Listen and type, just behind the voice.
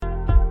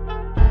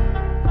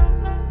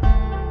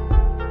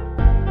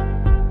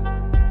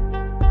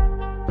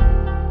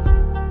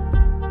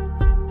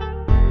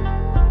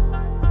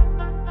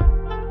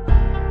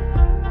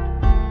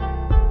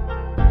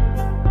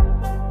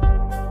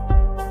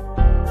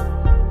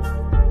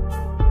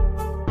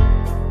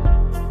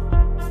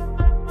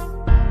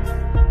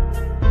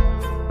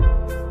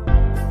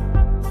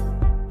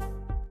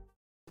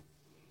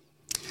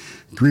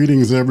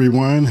Greetings,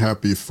 everyone.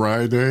 Happy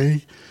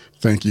Friday.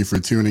 Thank you for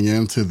tuning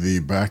in to the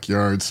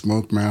Backyard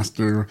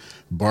Smokemaster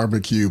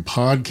Barbecue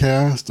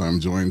Podcast.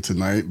 I'm joined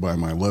tonight by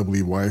my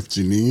lovely wife,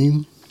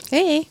 Janine.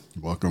 Hey.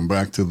 Welcome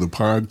back to the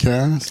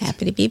podcast.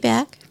 Happy to be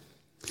back.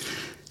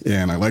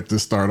 And I'd like to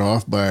start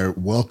off by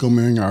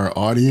welcoming our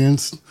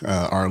audience,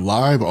 our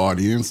live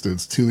audience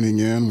that's tuning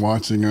in,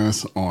 watching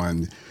us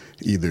on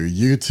either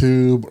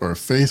YouTube or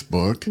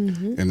Facebook.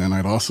 And then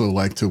I'd also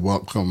like to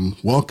welcome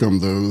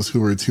those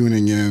who are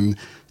tuning in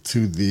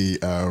to the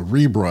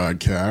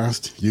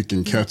rebroadcast. You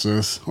can catch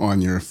us on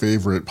your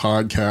favorite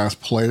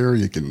podcast player.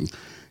 You can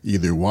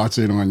either watch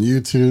it on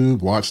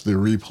YouTube, watch the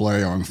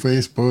replay on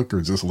Facebook,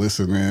 or just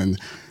listen in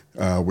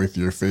with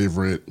your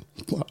favorite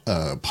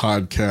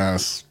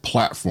podcast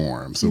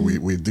platform. So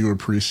we do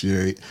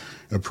appreciate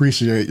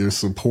your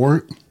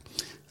support.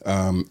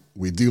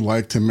 We do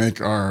like to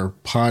make our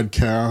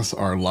podcasts,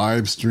 our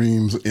live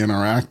streams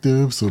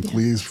interactive. So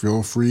please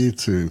feel free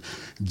to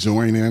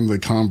join in the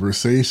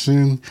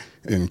conversation,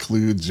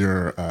 include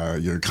your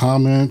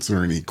comments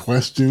or any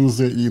questions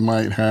that you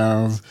might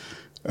have.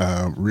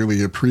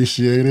 Really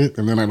appreciate it.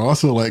 And then I'd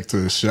also like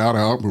to shout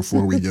out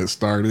before we get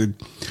started,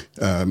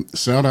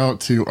 shout out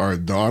to our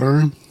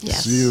daughter.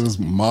 Yes. She is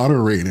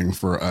moderating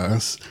for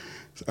us.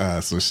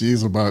 So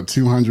she's about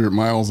 200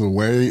 miles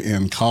away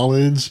in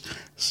college.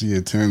 She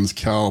attends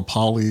Cal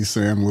Poly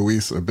San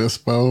Luis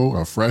Obispo,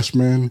 a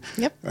freshman.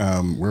 Yep.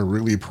 We're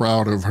really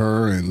proud of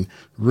her and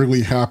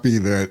really happy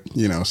that,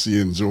 she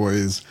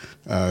enjoys,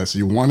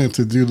 she wanted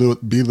to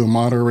be the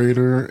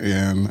moderator,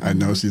 and I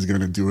know she's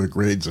going to do a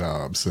great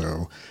job.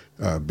 So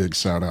big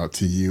shout out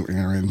to you,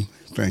 Erin.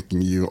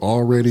 Thanking you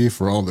already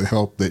for all the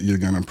help that you're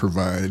going to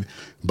provide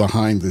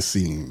behind the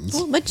scenes.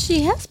 Well, but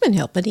she has been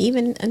helping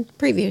even in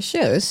previous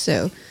shows.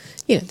 So,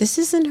 this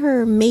isn't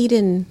her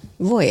maiden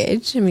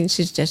voyage. I mean,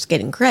 she's just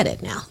getting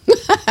credit now,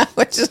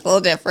 which is a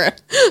little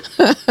different.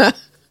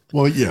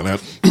 Well, yeah,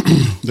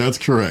 that's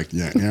correct.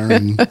 Yeah,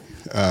 Erin,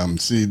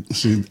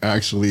 she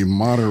actually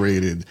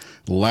moderated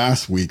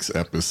last week's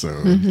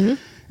episode.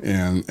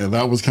 And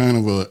that was kind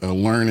of a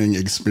learning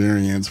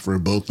experience for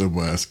both of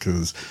us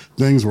because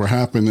things were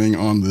happening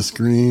on the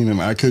screen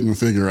and I couldn't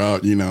figure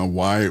out,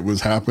 why it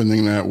was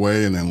happening that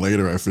way. And then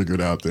later I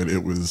figured out that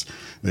it was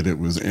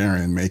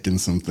Erin making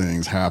some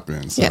things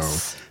happen. So,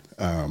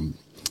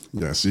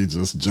 yes. She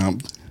just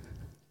jumped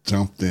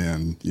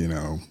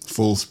in,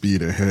 full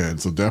speed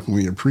ahead. So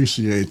definitely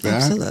appreciate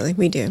that. Absolutely.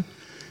 We do.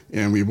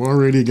 And we've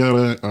already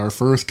got our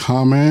first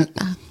comment.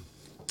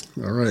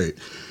 All right.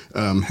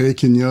 Hey,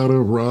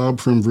 Kenyatta, Rob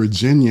from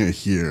Virginia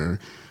here.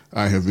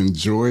 I have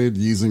enjoyed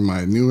using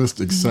my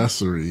newest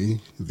accessory,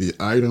 the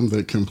item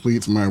that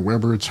completes my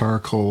Weber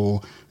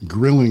charcoal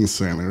grilling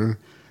center,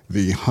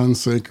 the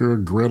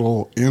Hunsaker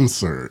griddle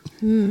insert.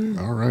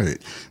 All right.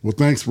 Well,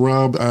 thanks,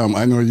 Rob.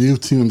 I know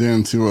you've tuned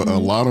in to a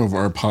lot of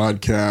our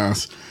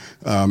podcasts,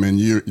 and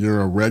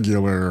you're a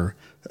regular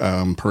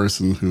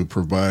person who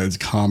provides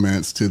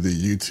comments to the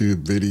YouTube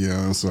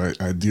video. So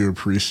I do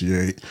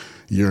appreciate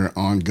your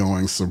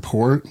ongoing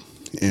support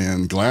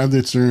and glad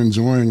that you're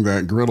enjoying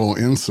that griddle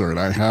insert.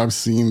 I have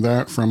seen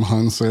that from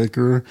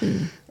Hunsaker.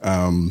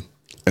 And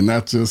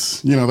that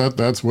just,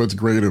 that's what's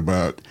great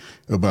about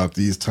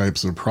these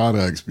types of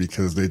products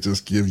because they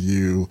just give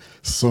you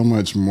so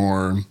much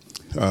more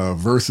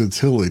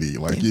versatility.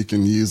 Like you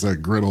can use a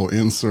griddle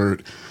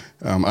insert.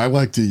 I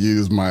like to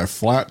use my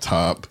flat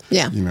top,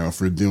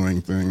 for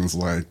doing things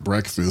like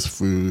breakfast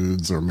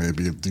foods or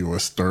maybe do a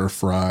stir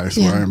fry.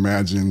 So I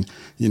imagine,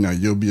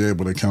 you'll be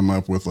able to come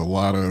up with a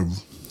lot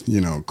of,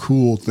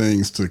 cool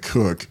things to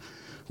cook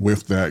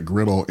with that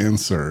griddle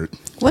insert.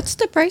 What's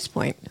the price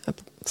point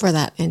for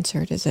that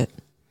insert? Is it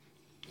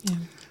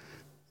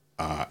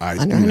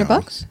under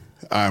 $100?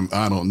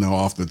 I don't know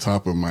off the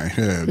top of my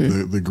head.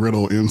 The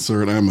griddle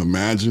insert, I'm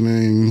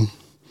imagining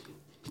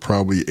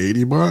probably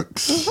 $80.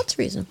 Well, that's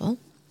reasonable.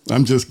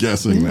 I'm just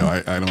guessing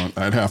though.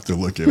 I'd have to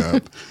look it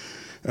up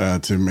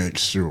to make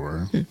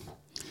sure.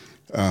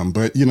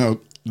 But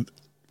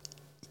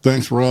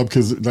thanks, Rob,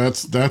 because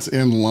that's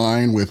in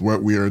line with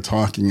what we are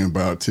talking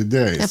about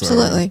today.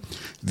 Absolutely. So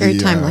very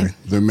timely.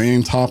 The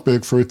main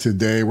topic for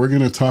today, we're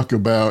going to talk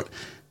about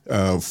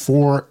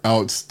 4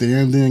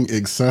 outstanding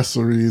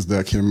accessories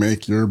that can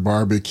make your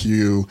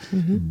barbecue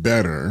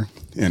better.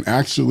 And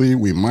actually,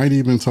 we might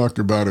even talk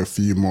about a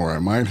few more. I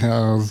might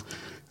have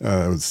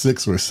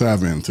 6 or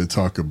 7 to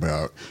talk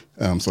about.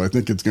 So I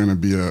think it's going to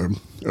be a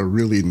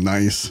really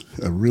nice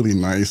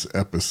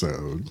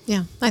episode.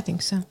 Yeah, I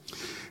think so.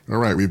 All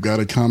right, we've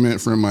got a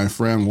comment from my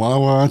friend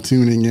Lala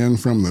tuning in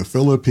from the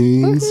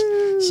Philippines.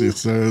 Woo-hoo. She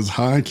says,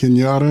 "Hi,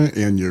 Kenyatta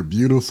and your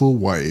beautiful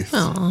wife."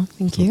 Oh,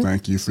 thank you.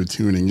 Thank you for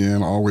tuning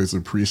in. Always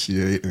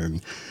appreciate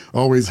and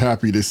always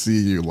happy to see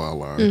you,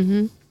 Lala.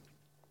 And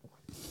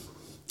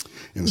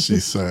she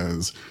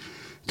says,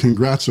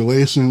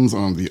 "Congratulations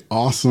on the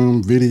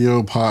awesome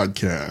video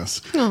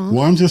podcast." Aww.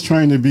 Well, I'm just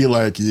trying to be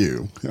like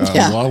you.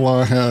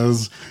 Lala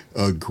has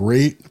a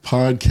great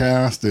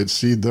podcast that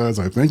she does.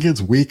 I think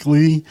it's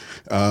weekly.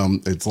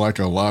 It's like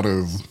a lot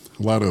of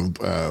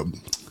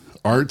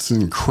arts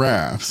and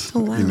crafts.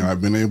 Oh, wow. You know,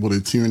 I've been able to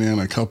tune in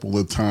a couple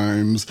of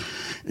times,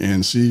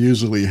 and she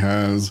usually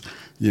has,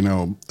 you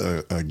know,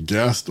 a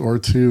guest or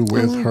two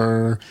with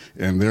her,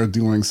 and they're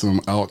doing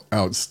some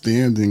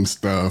outstanding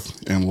stuff.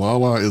 And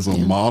Lala is a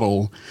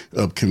model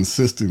of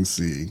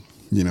consistency.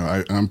 You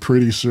know, I'm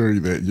pretty sure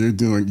that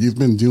you've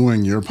been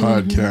doing your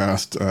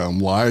podcast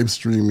live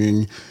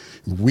streaming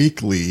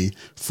weekly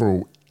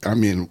for, I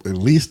mean, at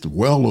least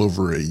well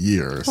over a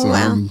year. So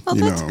wow. I'm,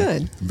 That's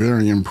good.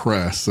 very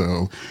impressed.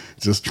 So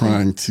just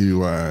trying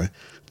to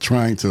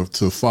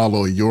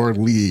follow your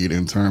lead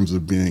in terms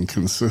of being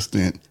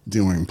consistent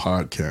doing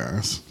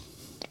podcasts.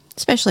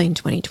 Especially in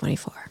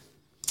 2024.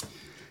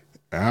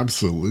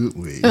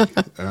 Absolutely.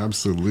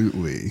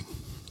 Absolutely.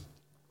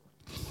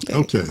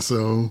 Okay,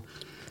 so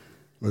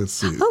let's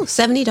see. Oh,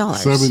 $70.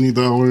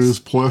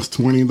 $70 plus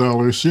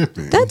 $20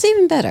 shipping. That's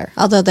even better.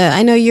 Although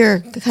I know you're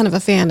kind of a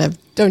fan of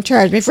don't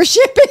charge me for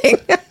shipping.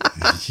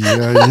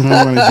 Yeah, you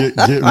don't want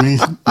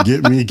to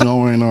get me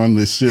going on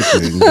the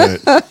shipping.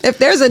 But if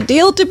there's a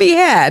deal to be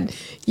had,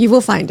 you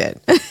will find it.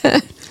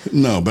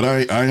 no, but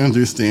I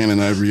understand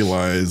and I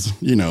realize,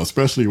 you know,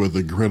 especially with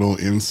the griddle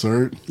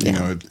insert, you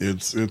know,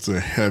 it's a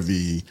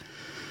heavy,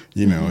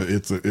 you know,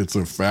 it's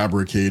a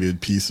fabricated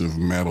piece of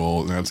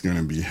metal that's going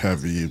to be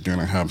heavy. It's going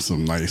to have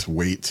some nice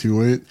weight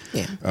to it.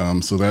 Yeah.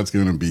 So that's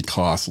going to be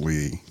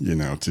costly, you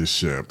know, to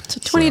ship. So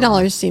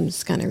 $20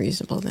 seems kind of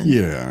reasonable then.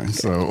 Yeah. Good.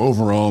 So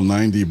overall,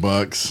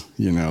 $90.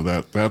 You know,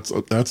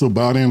 that's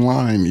about in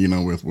line, you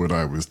know, with what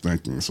I was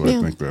thinking. So I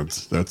think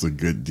that's a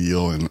good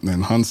deal. And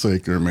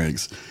Hunsaker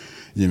makes,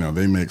 you know,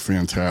 they make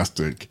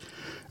fantastic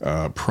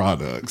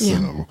products. Yeah.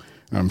 So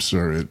I'm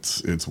sure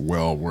it's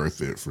well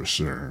worth it for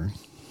sure.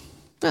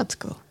 That's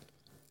cool.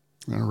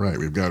 All right.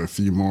 We've got a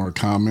few more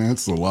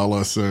comments. So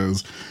Lala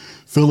says,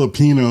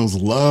 Filipinos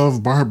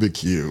love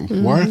barbecue.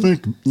 Well, I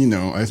think, you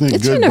know, it's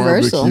good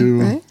universal, barbecue.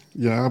 Right?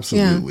 Yeah,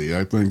 absolutely. Yeah.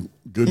 I think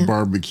good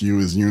barbecue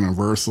is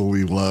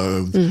universally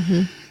loved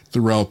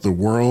throughout the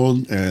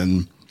world.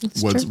 And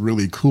what's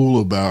really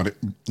cool about it,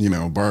 you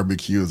know,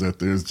 barbecue is that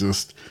there's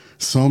just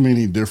so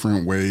many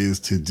different ways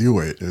to do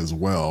it as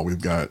well.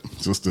 We've got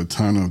just a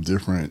ton of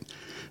different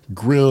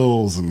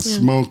grills and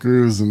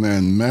smokers, and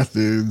then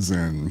methods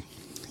and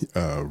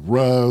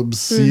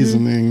rubs,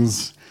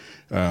 seasonings.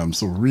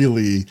 So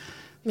really,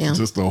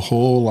 just a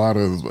whole lot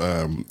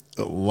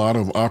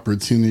of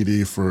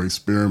opportunity for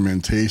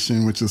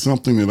experimentation, which is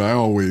something that I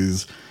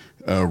always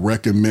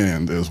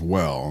recommend as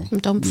well.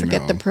 Don't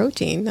forget the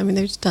protein. I mean,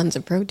 there's tons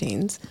of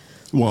proteins.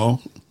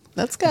 Well,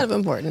 that's kind of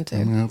important too.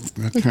 Yeah,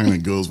 that kind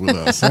of goes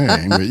without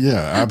saying, but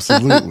yeah,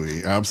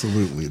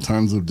 absolutely.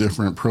 Tons of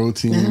different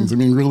proteins. I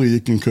mean, really,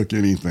 you can cook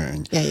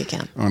anything. Yeah, you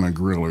can. On a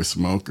grill or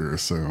smoker.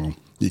 So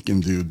you can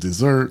do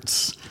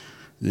desserts.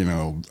 You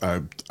know,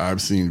 I've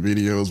seen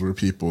videos where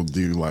people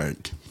do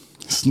like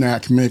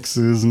snack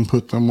mixes and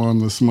put them on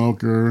the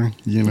smoker,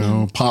 you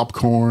know,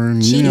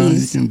 popcorn. Cheese. You know,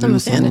 you can do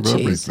some of cheese.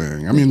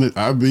 everything. I mean,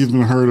 I've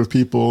even heard of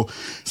people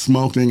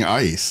smoking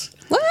ice.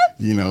 What?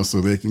 You know, so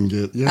they can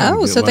get so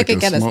like they could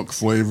get smoke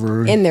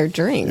flavor in their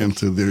drink,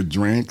 into their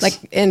drinks. Like,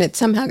 and it's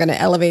somehow going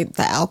to elevate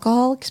the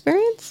alcohol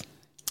experience.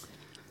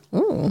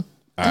 Ooh,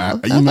 I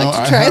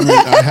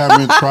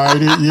haven't tried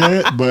it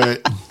yet,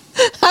 but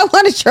I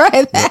want to try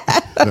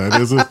that.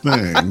 That is a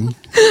thing.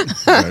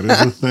 That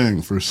is a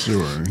thing for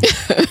sure.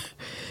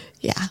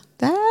 Yeah,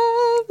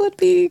 that would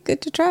be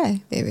good to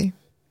try, maybe.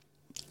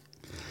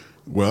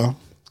 Well,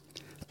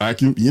 I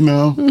can, you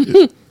know,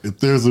 if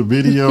there's a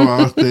video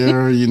out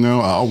there, you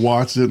know, I'll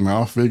watch it and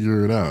I'll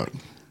figure it out,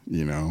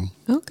 you know.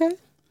 Okay.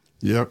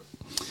 Yep.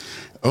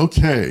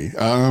 Okay.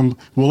 Well,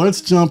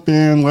 let's jump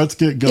in. Let's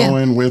get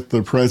going with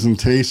the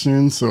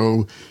presentation.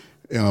 So,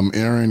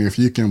 Aaron, if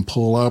you can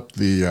pull up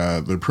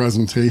the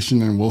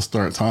presentation, and we'll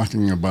start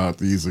talking about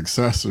these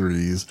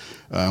accessories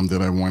that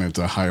I wanted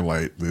to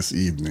highlight this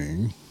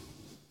evening.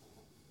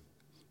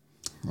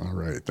 All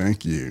right.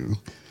 Thank you.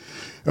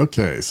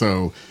 Okay,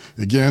 so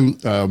again,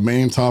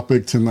 main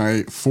topic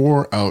tonight,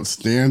 4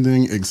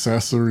 outstanding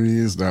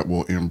accessories that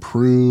will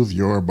improve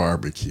your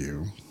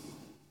barbecue.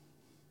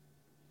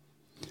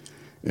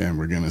 And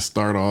we're going to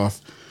start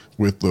off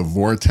with the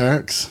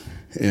Vortex.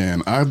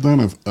 And I've done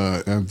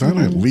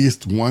at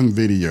least one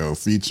video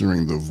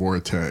featuring the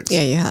Vortex.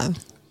 Yeah, you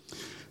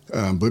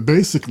have. But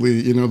basically,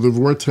 you know, the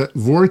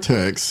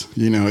Vortex,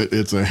 you know,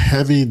 it's a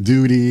heavy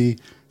duty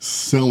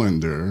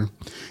cylinder.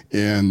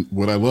 And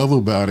what I love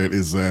about it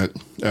is that,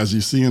 as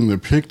you see in the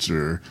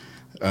picture,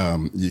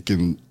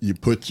 you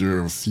put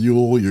your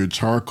fuel, your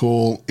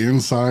charcoal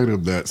inside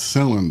of that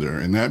cylinder,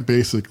 and that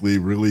basically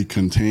really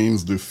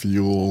contains the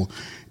fuel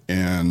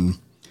and,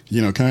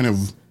 you know, kind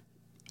of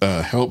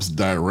helps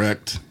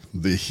direct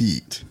the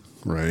heat,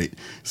 right?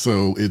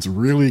 So it's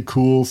really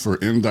cool for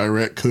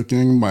indirect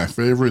cooking. My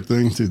favorite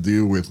thing to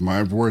do with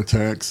my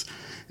Vortex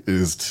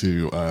is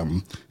to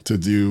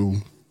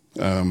do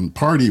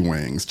party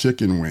wings,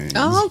 chicken wings.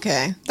 Oh,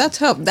 okay.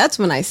 That's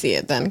when I see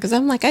it then, because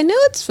I'm like, I know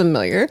it's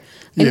familiar.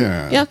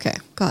 Yeah. Okay.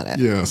 Got it.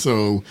 Yeah.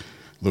 So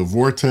the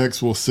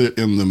Vortex will sit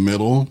in the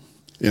middle,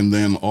 and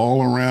then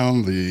all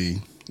around the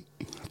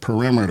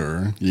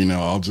perimeter,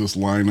 I'll just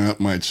line up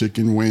my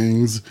chicken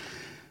wings,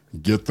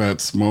 get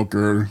that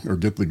smoker or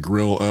get the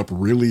grill up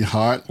really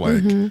hot,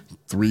 like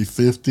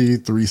 350,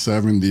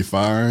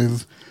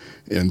 375,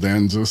 and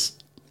then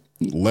just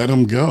let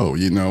them go,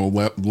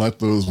 let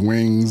those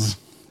wings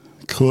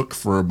cook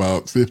for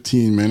about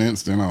 15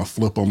 minutes. Then I'll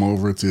flip them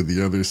over to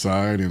the other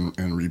side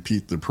and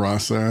repeat the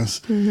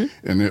process.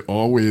 And it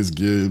always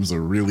gives a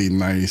really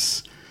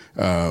nice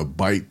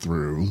bite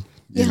through.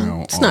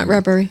 It's not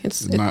rubbery.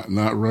 It's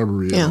not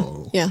rubbery at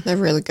all. Yeah, they're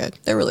really good.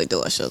 They're really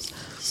delicious.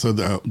 So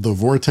the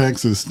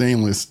Vortex is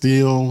stainless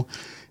steel.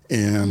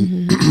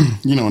 And,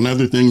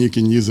 another thing you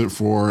can use it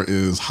for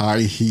is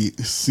high heat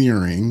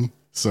searing.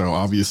 So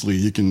obviously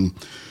you can,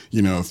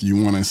 if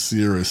you want to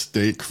sear a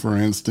steak, for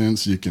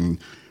instance, you can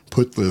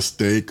put the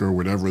steak or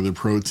whatever the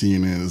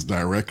protein is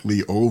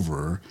directly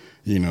over,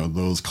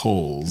 those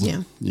coals,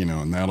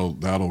 and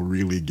that'll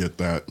really get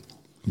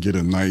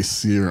a nice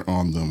sear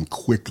on them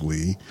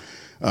quickly.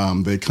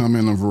 They come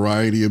in a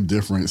variety of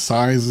different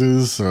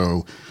sizes.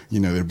 So,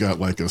 they've got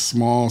like a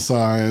small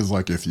size,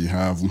 like if you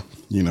have,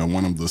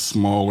 one of the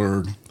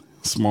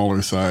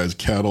smaller size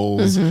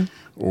kettles,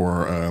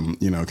 or,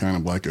 kind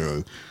of like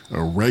a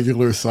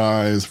regular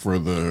size for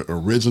the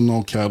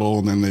original kettle.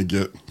 And then they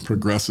get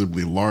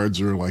progressively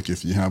larger, like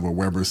if you have a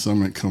Weber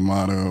Summit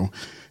Kamado,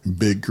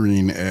 Big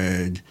Green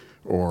Egg,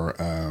 or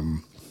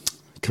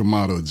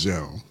Kamado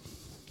Joe.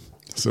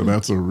 So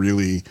that's a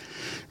really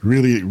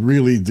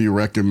do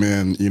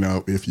recommend,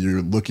 if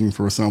you're looking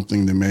for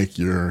something to make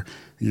your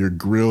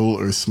grill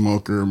or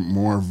smoker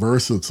more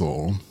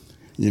versatile,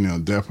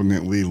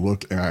 definitely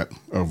look at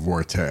a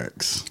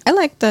Vortex. I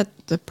like that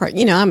the price.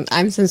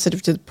 I'm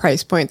sensitive to the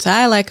price point, so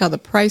I like how the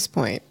price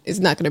point is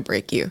not going to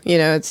break you.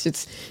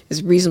 It's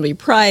reasonably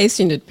priced,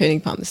 depending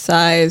upon the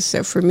size.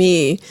 So for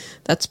me,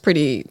 that's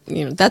pretty.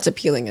 That's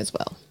appealing as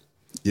well.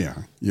 Yeah,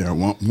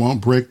 won't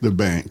break the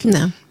bank.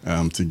 No.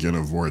 To get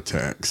a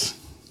Vortex.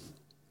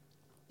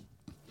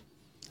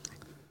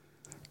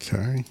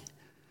 Okay.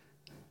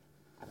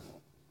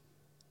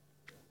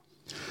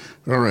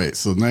 All right,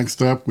 so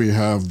next up we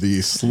have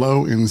the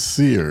Slow and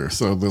Sear.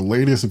 So the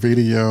latest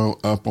video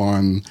up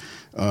on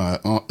the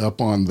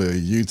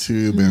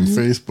YouTube and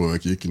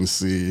Facebook, you can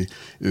see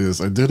is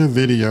I did a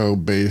video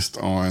based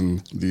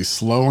on the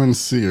Slow and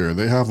Sear.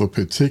 They have a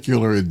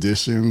particular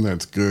edition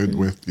that's good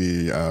with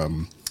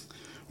the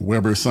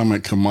Weber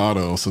Summit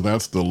Kamado, so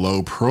that's the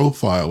low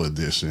profile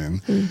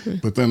edition.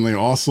 But then they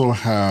also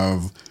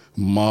have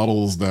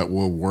models that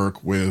will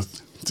work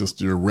with just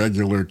your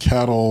regular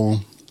kettle.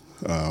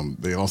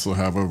 They also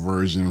have a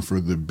version for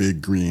the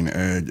Big Green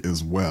Egg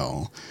as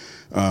well.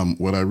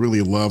 What I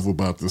really love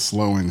about the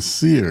Slow and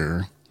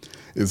Sear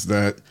is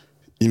that,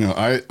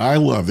 I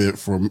love it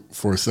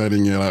for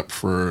setting it up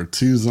for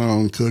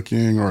 2-zone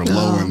cooking or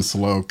low and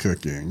slow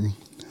cooking.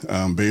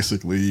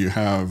 Basically, you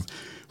have,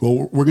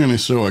 well, we're going to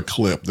show a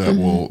clip that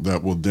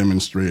will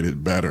demonstrate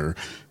it better.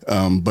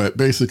 But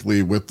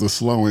basically, with the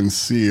Slow and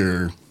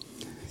Sear,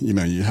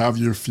 you have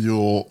your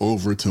fuel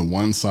over to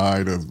one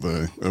side of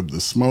the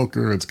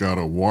smoker. It's got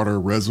a water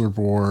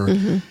reservoir.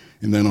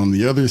 And then on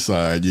the other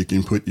side, you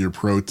can put your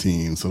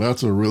protein. So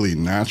that's a really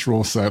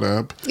natural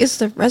setup. Is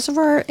the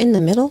reservoir in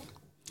the middle?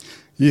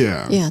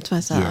 Yeah. Yeah, that's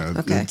what I thought.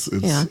 Okay.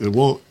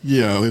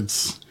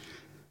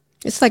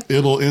 It's like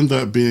it'll end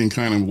up being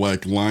kind of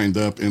like lined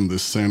up in the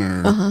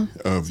center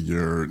of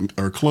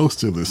or close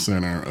to the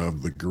center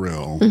of the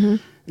grill.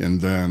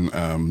 And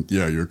then,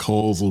 your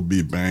coals will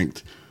be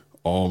banked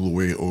all the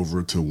way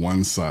over to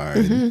one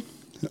side.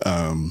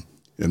 And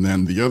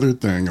then the other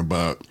thing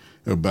about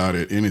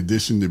it, in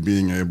addition to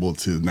being able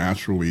to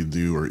naturally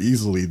do or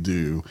easily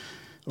do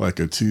like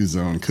a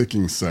 2-zone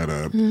cooking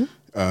setup, you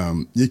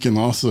can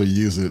also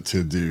use it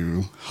to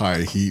do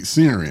high heat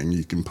searing.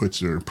 You can put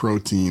your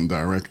protein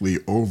directly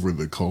over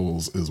the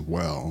coals as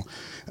well.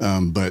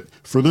 But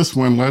for this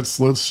one, let's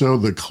show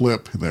the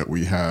clip that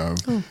we have.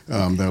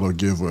 That'll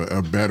give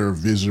a better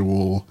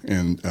visual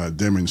and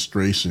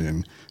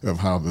demonstration of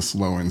how the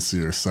Slow and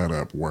Sear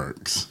setup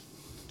works.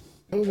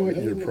 I know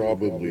what you're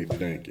probably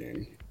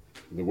thinking.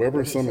 The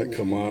Weber Summit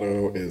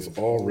Kamado is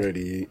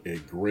already a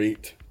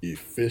great,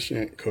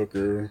 efficient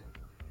cooker,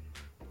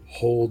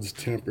 holds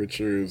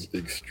temperatures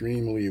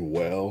extremely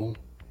well.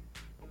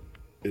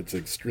 It's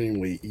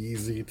extremely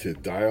easy to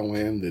dial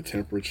in the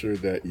temperature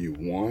that you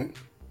want.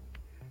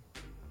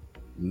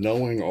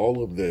 Knowing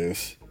all of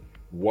this,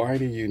 why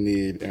do you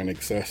need an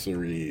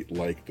accessory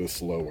like the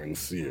Slow and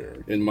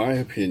Sear? In my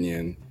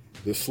opinion,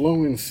 the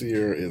Slow and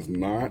Sear is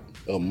not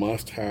a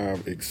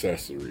must-have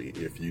accessory.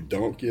 If you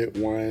don't get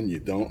one, you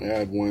don't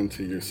add one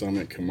to your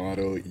Summit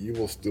Kamado, you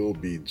will still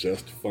be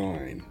just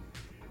fine.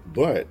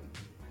 But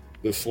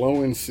the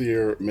Slow and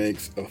Sear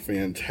makes a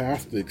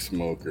fantastic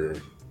smoker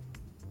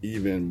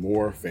even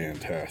more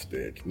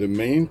fantastic. The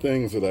main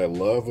things that I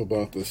love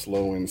about the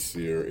Slow and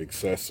Sear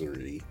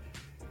accessory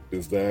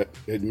is that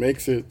it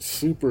makes it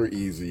super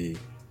easy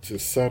to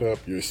set up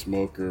your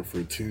smoker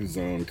for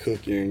 2-zone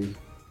cooking.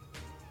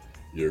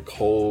 Your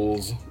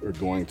coals are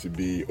going to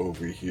be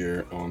over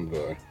here on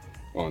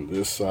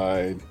this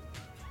side.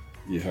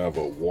 You have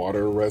a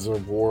water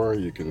reservoir.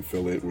 You can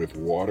fill it with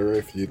water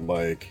if you'd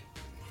like.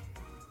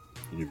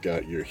 You've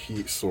got your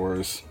heat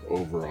source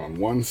over on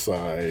one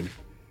side,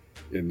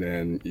 and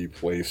then you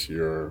place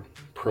your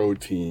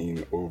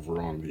protein over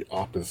on the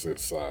opposite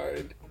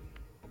side.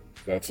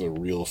 That's a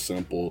real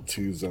simple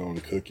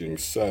 2-zone cooking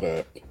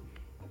setup.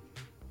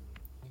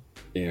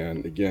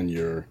 And again,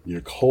 your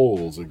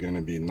coals are going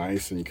to be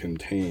nice and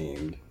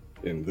contained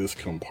in this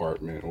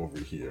compartment over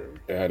here.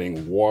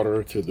 Adding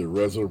water to the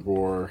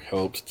reservoir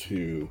helps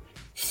to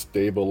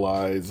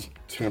stabilize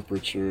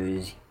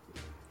temperatures,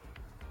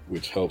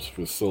 which helps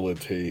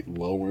facilitate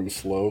low and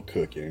slow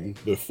cooking.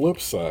 The flip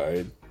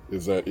side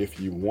is that if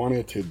you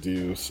wanted to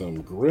do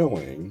some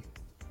grilling,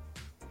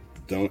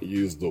 don't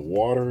use the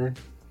water.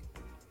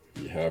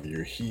 You have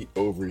your heat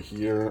over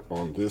here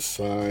on this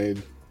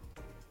side,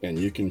 and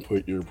you can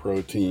put your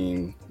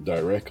protein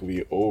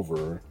directly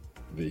over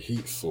the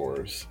heat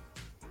source.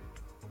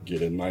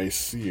 Get a nice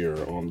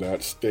sear on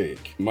that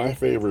steak. My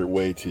favorite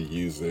way to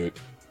use it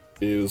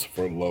is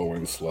for low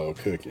and slow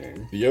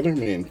cooking. The other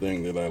main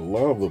thing that I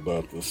love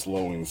about the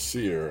slow and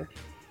sear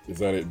is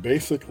that it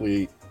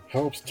basically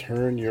helps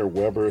turn your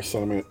Weber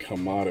Summit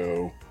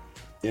Kamado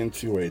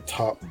into a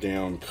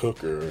top-down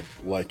cooker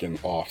like an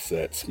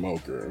offset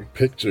smoker.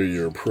 Picture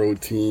your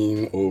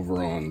protein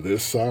over on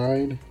this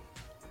side,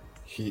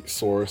 heat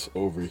source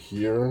over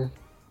here,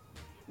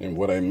 and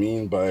what I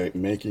mean by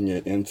making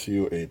it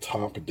into a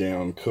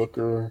top-down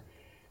cooker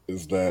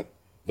is that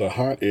the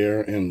hot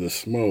air and the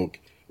smoke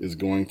is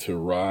going to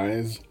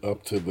rise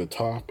up to the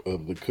top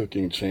of the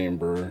cooking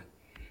chamber,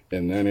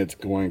 and then it's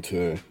going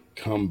to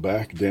come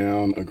back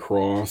down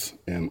across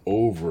and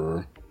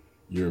over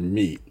your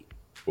meat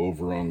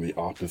over on the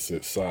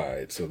opposite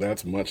side. So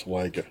that's much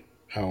like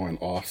how an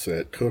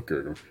offset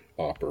cooker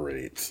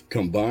operates.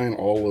 Combine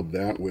all of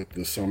that with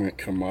the Summit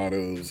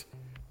Kamado's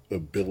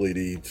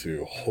ability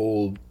to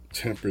hold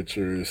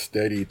temperatures,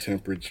 steady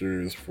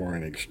temperatures for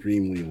an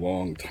extremely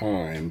long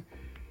time,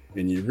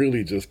 and you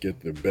really just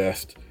get the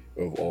best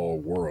of all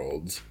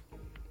worlds.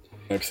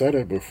 I've said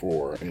it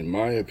before, in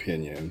my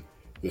opinion,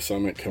 the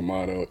Summit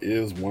Kamado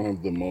is one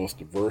of the most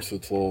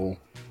versatile,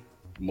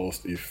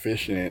 most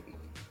efficient,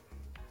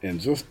 and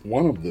just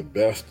one of the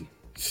best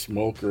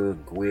smoker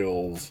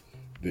grills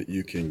that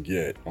you can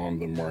get on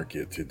the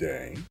market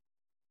today.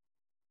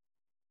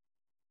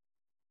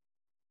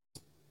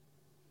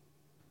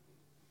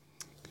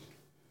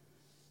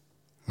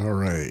 All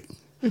right.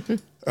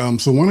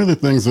 So one of the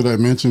things that I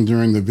mentioned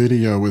during the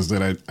video was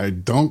that I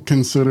don't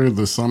consider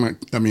the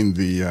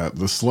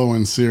the slow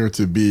and sear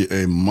to be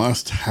a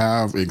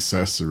must-have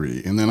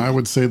accessory. And then I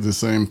would say the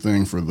same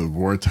thing for the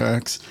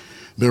Vortex.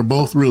 They're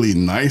both really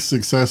nice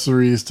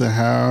accessories to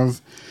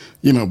have,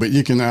 but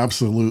you can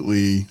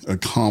absolutely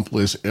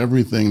accomplish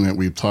everything that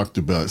we've talked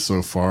about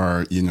so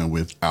far,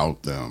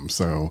 without them.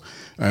 So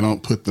I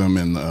don't put them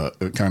in a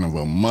kind of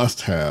a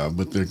must-have,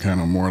 but they're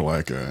kind of more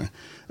like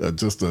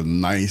just a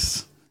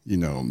nice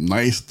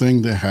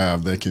thing to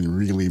have that can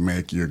really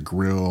make your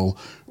grill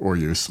or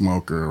your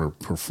smoker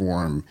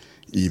perform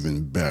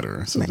even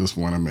better. So just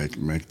want to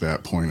make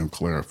that point of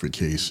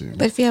clarification.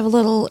 But if you have a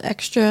little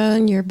extra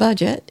in your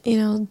budget,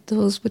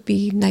 those would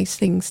be nice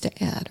things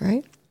to add,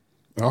 right?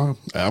 Oh,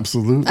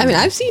 absolutely. I mean,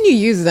 I've seen you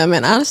use them,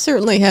 and I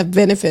certainly have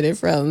benefited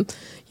from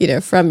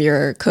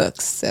your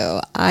cooks.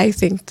 So I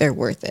think they're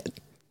worth it.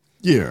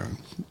 Yeah.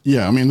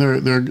 I mean,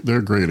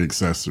 they're great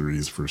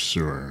accessories for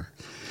sure.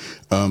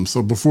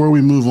 So before we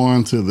move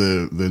on to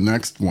the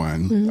next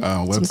one,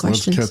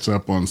 let's catch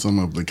up on some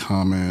of the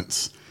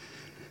comments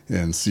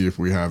and see if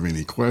we have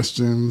any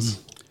questions.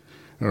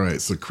 All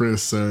right. So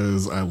Chris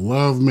says, I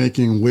love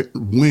making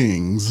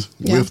wings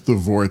with the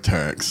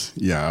Vortex.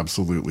 Yeah,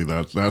 absolutely.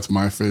 That's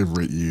my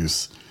favorite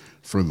use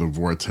for the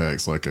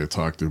Vortex, like I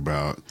talked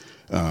about.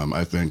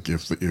 I think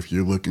if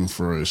you're looking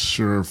for a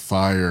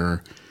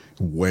surefire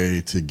way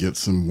to get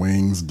some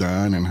wings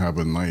done and have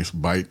a nice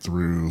bite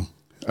through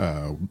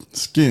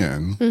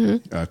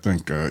skin, I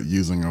think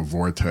using a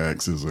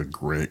Vortex is a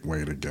great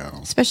way to go.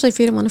 Especially if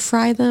you don't want to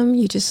fry them,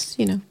 you just,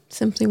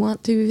 simply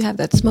want to have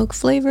that smoke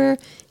flavor,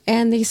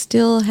 and they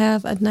still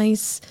have a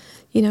nice,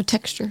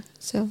 texture.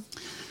 So,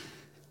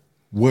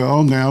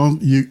 well, now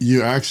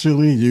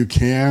you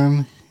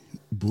can,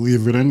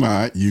 believe it or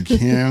not, you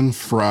can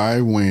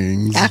fry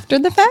wings after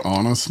the fact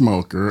on a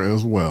smoker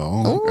as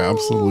well. Oh,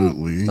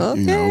 absolutely.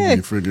 Okay.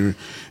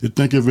 You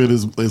think of it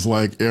as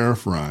like air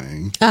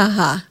frying.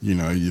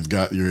 You've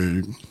got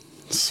your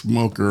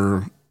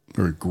smoker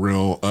or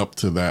grill up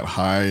to that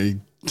high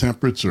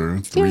temperature,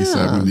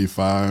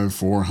 375,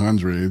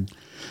 400,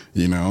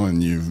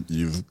 and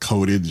you've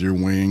coated your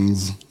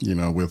wings,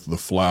 with the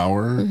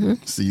flour,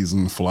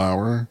 seasoned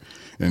flour,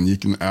 and you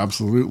can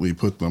absolutely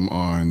put them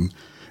on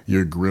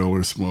your grill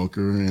or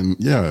smoker,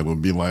 and it'll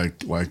be like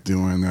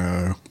doing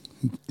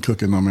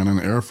cooking them in an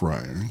air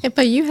fryer. Yeah,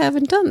 but you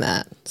haven't done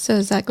that. So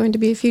is that going to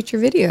be a future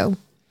video?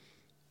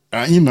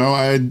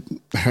 I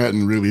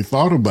hadn't really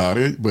thought about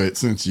it, but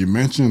since you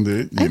mentioned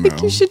it, I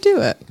think you should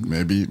do it.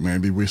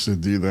 maybe we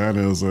should do that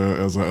as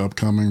an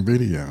upcoming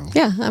video.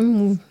 Yeah,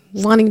 I'm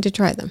wanting to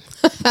try them.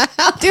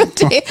 I'll do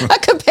a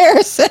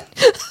comparison,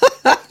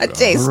 a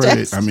taste All right.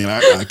 test. I mean,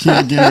 I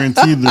can't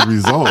guarantee the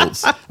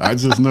results. I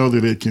just know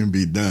that it can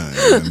be done.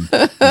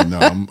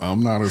 And,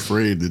 I'm not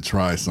afraid to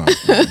try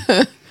something.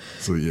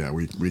 So yeah,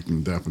 we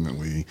can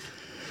definitely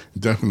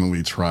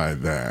try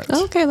that.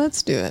 Okay,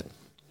 let's do it.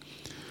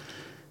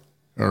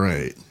 All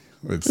right.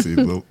 Let's see.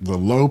 The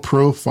low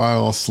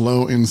profile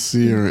slow and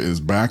sear is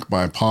back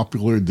by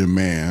popular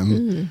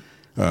demand.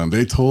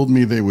 They told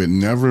me they would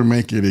never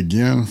make it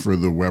again for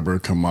the Weber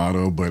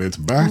Kamado, but it's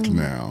back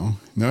now.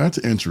 Now that's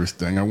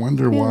interesting. I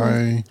wonder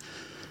why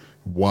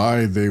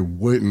they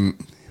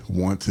wouldn't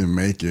want to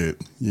make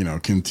it,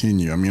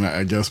 continue. I mean,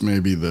 I guess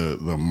maybe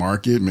the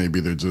market, maybe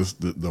they're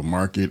just the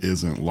market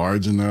isn't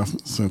large enough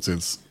since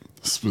its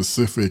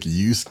specific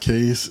use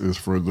case is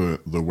for the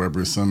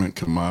Weber Summit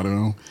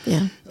Kamado.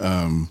 Yeah.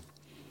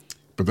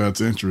 But that's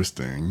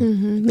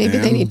interesting. Maybe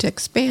they need to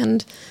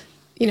expand,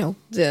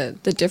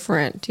 the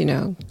different,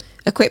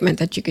 equipment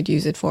that you could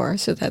use it for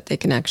so that they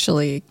can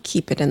actually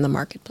keep it in the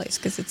marketplace.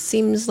 Because it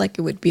seems like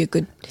it would be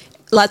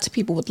lots of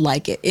people would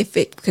like it if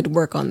it could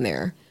work on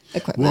their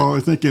equipment. Well,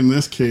 I think in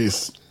this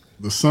case,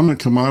 the Summit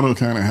Kamado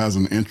kind of has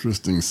an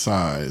interesting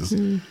size.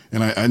 And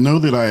I know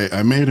that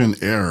I made an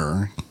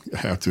error, I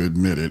have to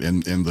admit it,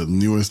 in the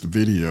newest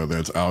video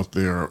that's out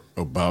there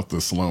about the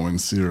slow and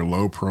sear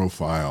low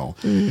profile.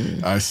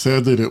 I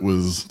said that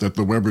that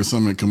the Weber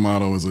Summit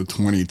Kamado is a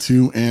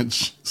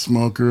 22-inch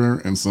smoker,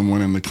 and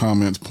someone in the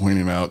comments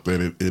pointed out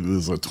that it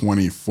is a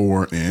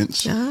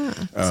 24-inch.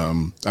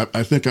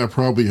 I think I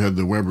probably had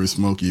the Weber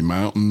Smoky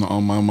Mountain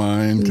on my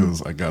mind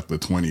because I got the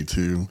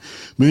 22.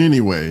 But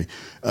anyway,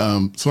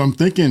 so I'm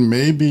thinking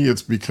maybe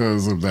it's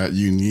because of that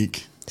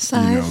unique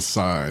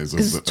size of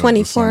the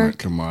 24 Summit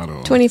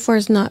Kamado. 24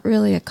 is not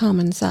really a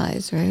common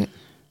size, right?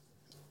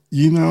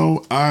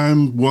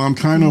 I'm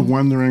kind of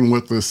wondering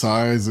what the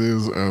size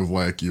is of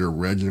like your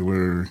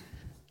regular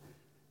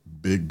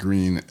big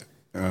green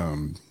egg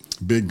and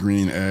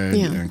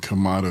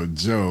Kamado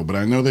Joe, but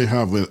I know they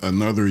have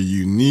another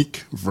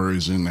unique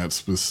version that's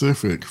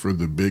specific for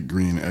the big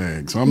green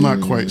egg. So I'm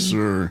not quite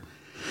sure,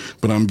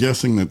 but I'm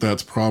guessing that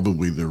that's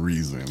probably the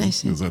reason,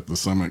 is that the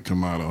Summit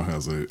Kamado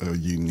has a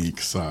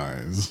unique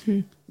size.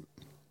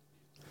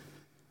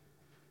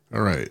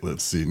 All right,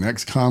 let's see.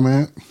 Next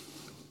comment.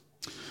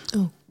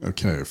 Oh.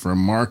 Okay, from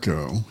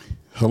Marco.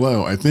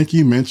 Hello, I think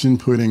you mentioned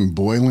putting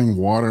boiling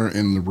water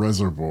in the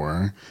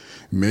reservoir.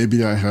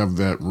 Maybe I have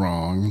that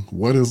wrong.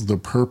 What is the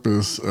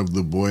purpose of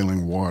the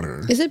boiling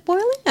water? Is it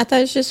boiling? I thought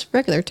it's just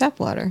regular tap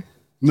water.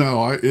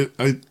 No,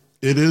 it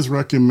is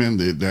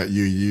recommended that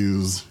you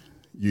use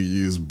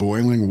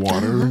boiling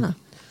water.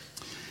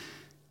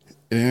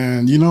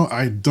 And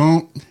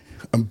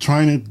I'm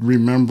trying to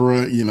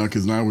remember,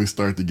 because now we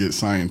start to get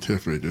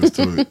scientific as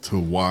to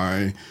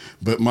why.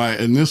 But my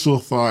initial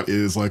thought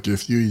is like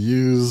if you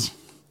use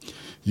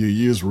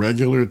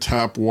regular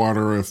tap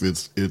water, if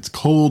it's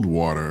cold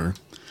water,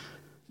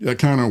 that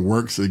kind of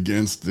works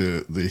against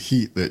the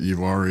heat that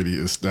you've already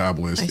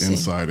established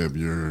inside of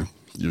your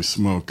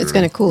smoker. It's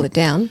going to cool it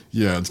down.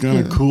 Yeah, it's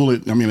going to cool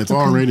it. I mean, it's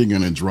already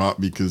going to drop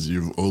because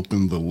you've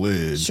opened the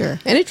lid. Sure.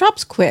 And it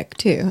drops quick,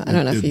 too. I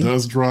don't know if it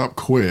does drop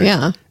quick.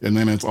 Yeah. And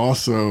then it's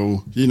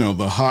also,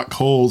 the hot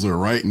coals are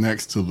right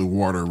next to the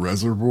water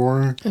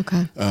reservoir.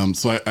 Okay.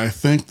 So I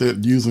think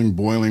that using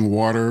boiling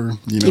water,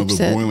 Keeps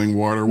the boiling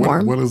water,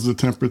 warm. What is the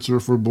temperature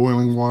for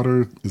boiling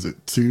water? Is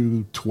it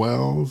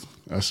 212?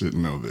 I should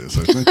know this.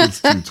 I think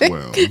it's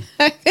 212.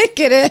 I think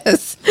it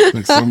is. I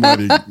think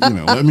somebody,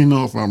 let me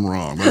know if I'm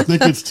wrong. But I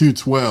think it's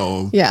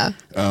 212. Yeah.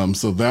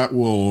 So that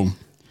will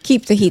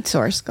keep the heat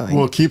source going.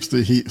 Well, it keeps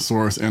the heat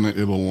source and it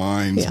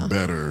aligns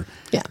better.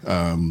 Yeah.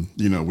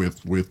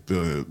 With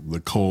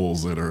the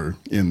coals that are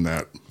in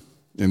that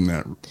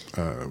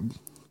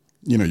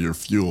your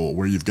fuel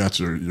where you've got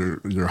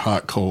your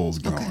hot coals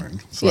going. Okay.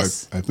 So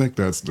yes. I think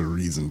that's the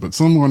reason. But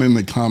someone in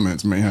the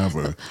comments may have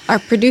Our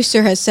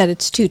producer has said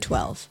it's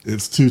 212.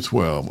 It's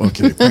 212.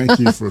 Okay, thank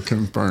you for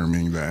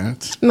confirming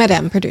that.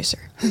 Madam Producer.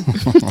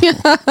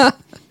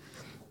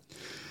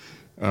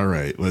 All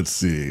right, let's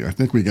see. I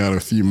think we got a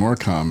few more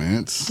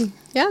comments.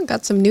 Yeah,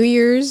 got some New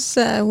Year's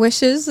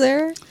wishes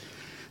there.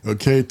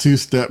 Okay, Two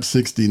Step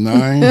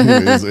 69,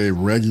 who is a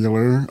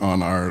regular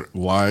on our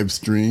live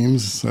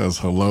streams, says,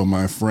 hello,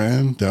 my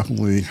friend.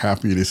 Definitely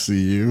happy to see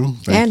you.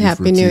 Thank you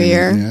Happy New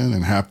Year.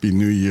 And Happy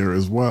New Year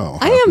as well.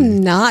 I am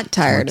not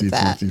tired of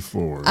that.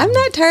 I'm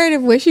not tired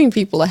of wishing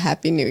people a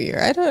Happy New Year.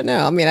 I don't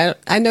know. I mean,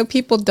 I know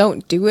people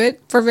don't do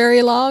it for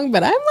very long,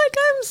 but I'm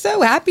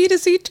so happy to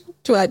see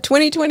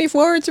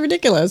 2024. It's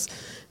ridiculous.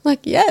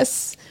 Like,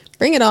 yes,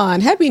 bring it on.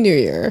 Happy New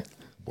Year.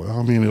 Well,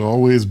 I mean, it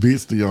always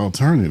beats the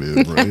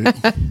alternative, right?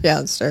 Yeah,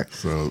 that's true.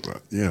 So,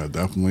 yeah,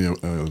 definitely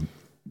a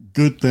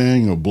good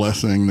thing, a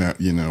blessing that,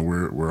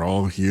 we're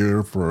all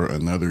here for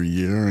another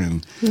year.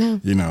 And,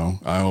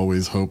 I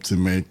always hope to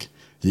make,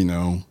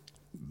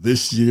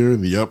 this year,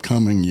 the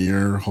upcoming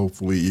year,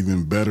 hopefully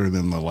even better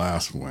than the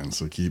last one.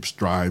 So keep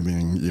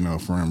striving,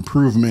 for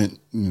improvement,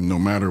 no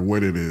matter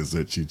what it is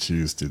that you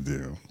choose to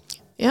do.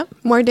 Yep.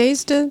 More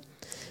days to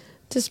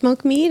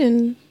smoke meat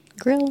and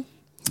grill.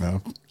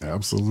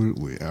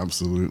 Absolutely.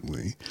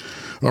 Absolutely.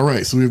 All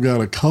right. So we've got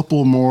a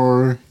couple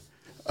more,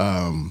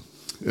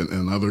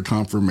 another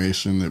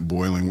confirmation that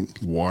boiling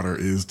water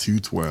is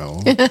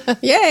 212.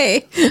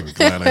 Yay. I'm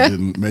glad I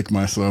didn't make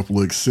myself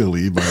look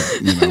silly by,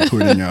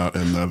 putting out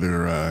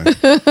another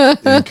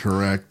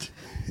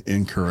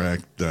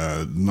incorrect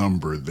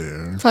number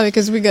there. Probably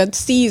because we got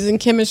C's in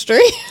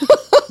chemistry.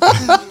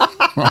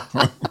 Well,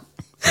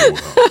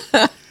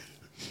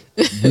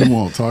 we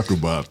won't talk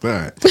about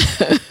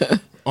that.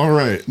 All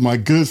right. My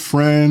good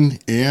friend,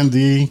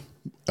 Andy,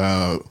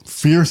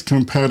 fierce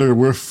competitor.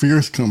 We're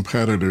fierce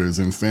competitors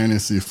in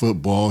fantasy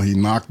football. He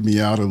knocked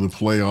me out of the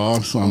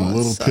playoffs, so I'm a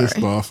little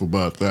pissed off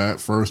about that.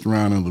 First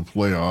round of the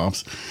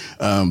playoffs.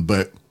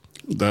 But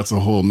that's a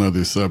whole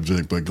nother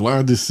subject. But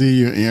glad to see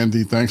you,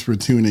 Andy. Thanks for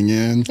tuning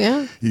in.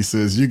 Yeah. He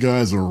says, you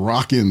guys are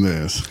rocking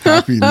this.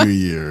 Happy New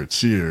Year.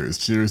 Cheers.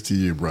 Cheers to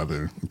you,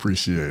 brother.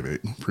 Appreciate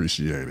it.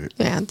 Appreciate it.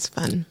 Yeah, it's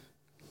fun.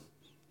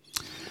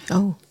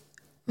 Oh,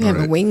 we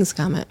have a wings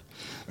comment.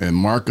 And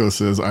Marco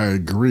says, I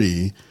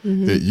agree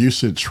that you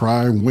should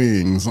try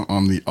wings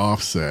on the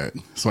offset.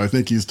 So I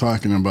think he's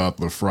talking about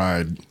the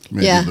fried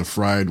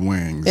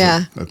wings.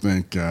 Yeah. I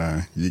think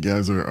you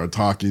guys are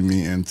talking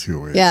me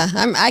into it. Yeah,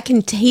 I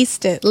can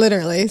taste it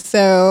literally.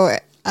 So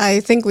I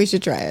think we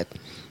should try it.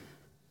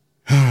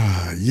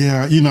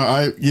 Yeah,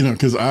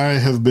 because I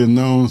have been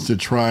known to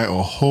try a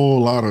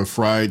whole lot of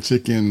fried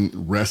chicken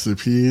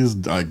recipes,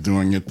 like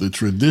doing it the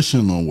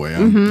traditional way.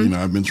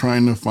 I've been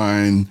trying to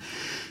find,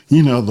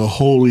 the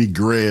holy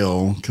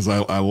grail, because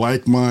I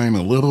like mine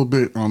a little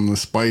bit on the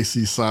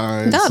spicy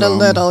side. Not a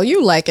little.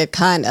 You like it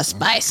kind of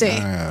spicy.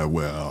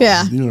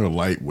 Yeah. You're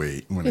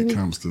lightweight when it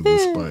comes to the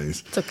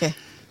spice. It's okay.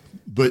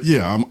 But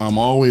yeah, I'm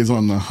always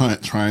on the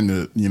hunt trying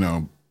to,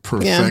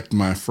 perfect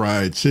my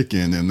fried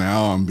chicken, and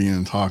now I'm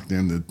being talked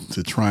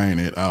into trying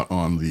it out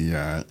on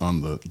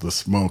the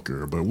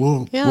smoker. But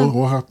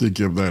we'll have to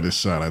give that a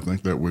shot. I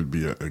think that would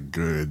be a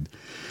good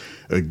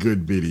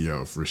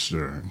video for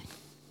sure.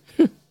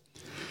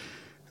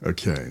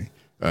 Okay.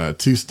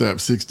 Two Step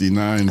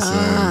 69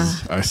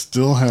 says, I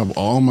still have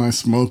all my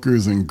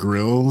smokers and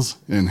grills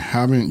and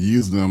haven't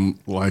used them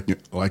like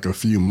a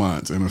few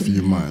months.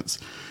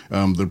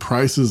 The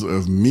prices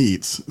of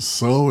meats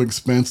so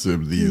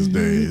expensive these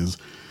days,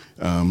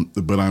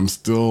 but I'm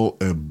still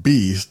a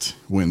beast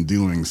when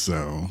doing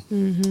so.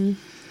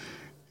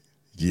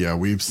 Yeah,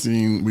 we've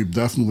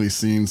definitely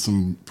seen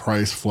some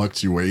price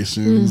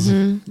fluctuations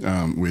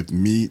with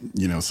meat.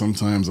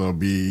 Sometimes I'll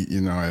be,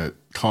 at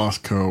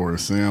Costco or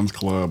Sam's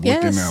Club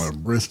looking at a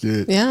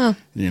brisket. Yeah.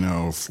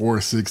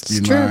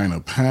 $4.69 a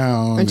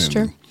pound. That's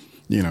true.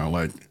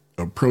 Like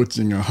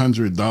approaching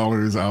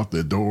 $100 out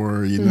the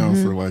door,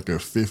 for like a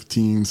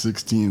 15,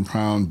 16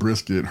 pound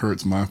brisket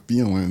hurts my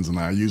feelings. And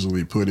I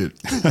usually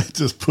I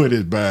just put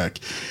it back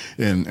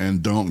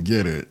and don't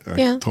get it.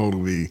 I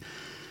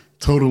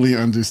totally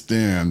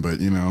understand, but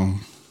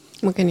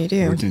what can you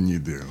do? What can you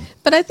do?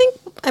 But I think,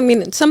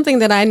 something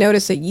that I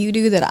notice that you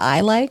do that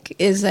I like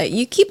is that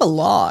you keep a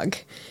log,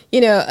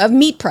 of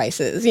meat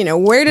prices.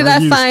 Where did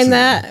I find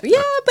that?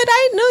 Yeah, but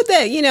I know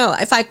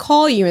that, if I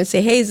call you and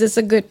say, hey, is this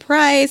a good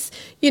price?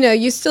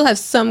 You still have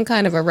some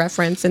kind of a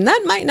reference, and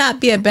that might not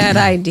be a bad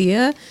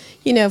idea.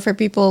 For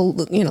people,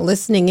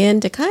 listening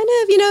in to kind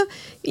of,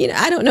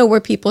 I don't know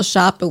where people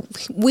shop,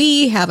 but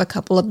we have a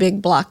couple of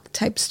big block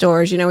type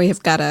stores. We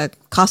have got a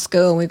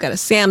Costco and we've got a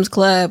Sam's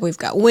Club, we've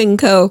got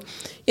Winco,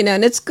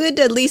 and it's good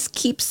to at least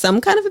keep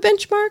some kind of a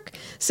benchmark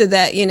so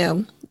that,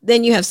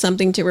 then you have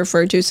something to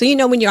refer to. So,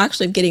 when you're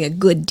actually getting a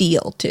good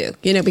deal too,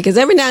 because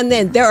every now and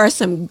then there are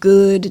some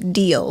good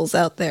deals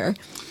out there.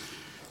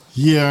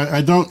 Yeah,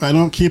 I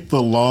don't keep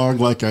the log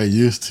like I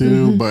used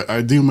to, but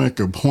I do make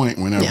a point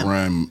whenever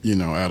I'm,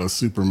 at a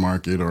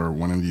supermarket or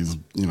one of these,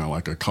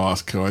 like a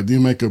Costco. I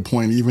do make a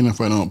point, even if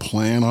I don't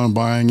plan on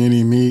buying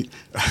any meat,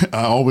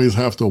 I always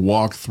have to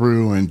walk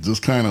through and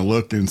just kind of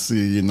look and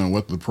see,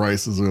 what the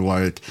prices are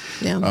like.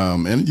 Yeah.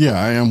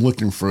 I am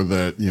looking for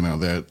that,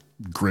 that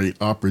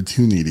great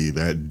opportunity,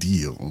 that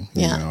deal,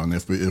 and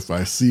if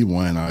I see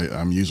one,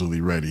 I'm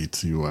usually ready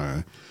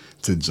to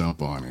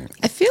jump on it.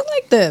 I feel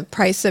like the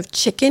price of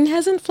chicken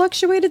hasn't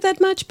fluctuated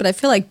that much, but I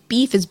feel like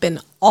beef has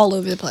been all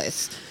over the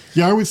place.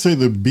 Yeah, I would say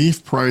the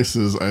beef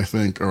prices, I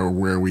think, are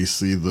where we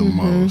see the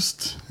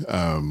most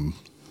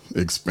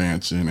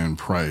expansion in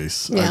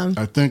price. Yeah.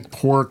 I think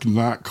pork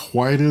not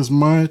quite as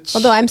much.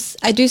 Although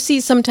I do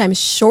see sometimes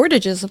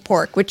shortages of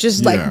pork, which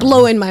is like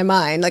blowing my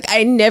mind. Like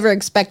I never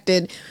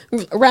expected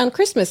around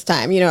Christmas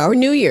time, or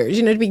New Year's,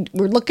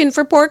 we're looking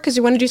for pork because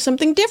you want to do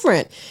something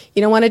different.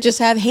 You don't want to just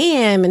have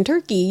ham and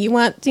turkey. You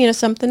want,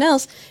 something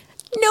else.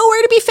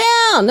 nowhere to be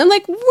found. I'm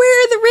like, where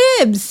are the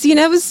ribs? You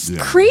know, it was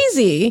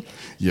crazy.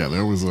 Yeah,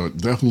 there was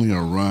definitely a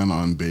run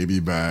on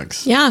baby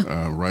backs.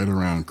 Right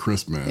around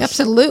Christmas.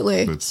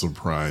 Absolutely. That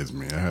surprised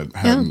me. I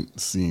hadn't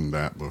seen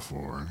that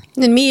before.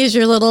 And me as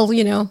your little,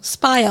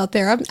 spy out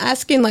there, I'm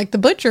asking like the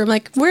butcher, I'm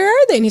like, where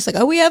are they? And he's like,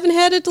 oh, we haven't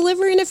had a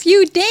delivery in a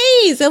few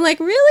days. I'm like,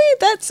 really?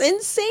 That's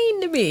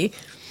insane to me.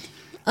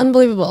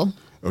 Unbelievable.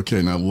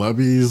 Okay, now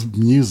Lubby's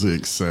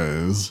Music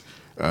says,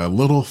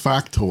 little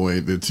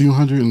factoid, that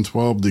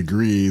 212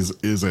 degrees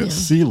is at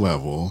sea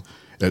level.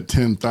 At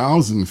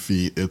 10,000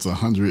 feet, it's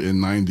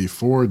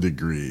 194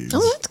 degrees.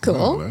 Oh, that's cool.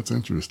 Oh, that's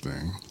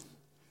interesting.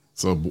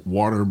 So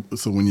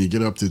when you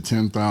get up to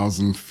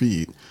 10,000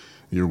 feet,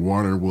 your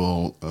water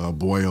will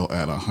boil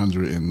at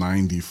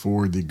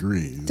 194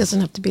 degrees.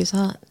 Doesn't have to be as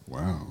hot.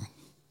 Wow.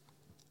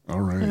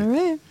 All right. All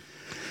right.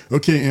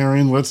 Okay,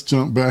 Erin, let's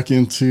jump back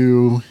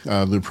into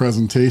the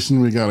presentation.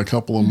 We got a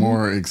couple of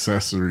more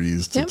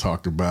accessories to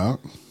talk about.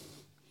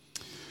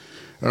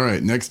 All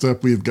right, next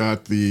up, we've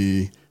got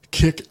the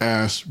Kick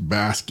Ash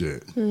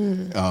basket,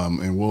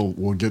 and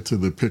we'll get to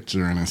the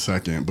picture in a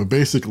second. But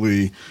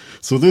basically,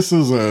 so this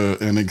is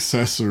an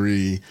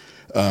accessory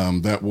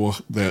that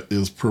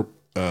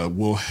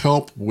will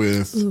help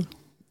with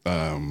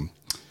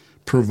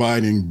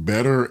providing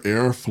better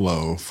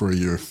airflow for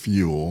your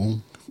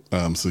fuel.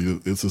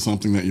 This is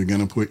something that you're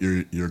going to put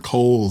your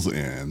coals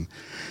in,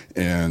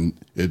 and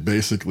it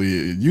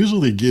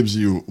usually gives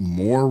you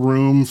more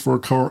room for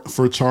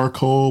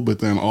charcoal, but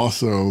then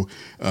also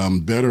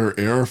better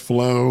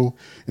airflow.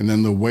 And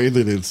then the way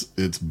that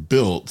it's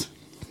built,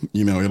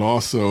 it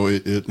also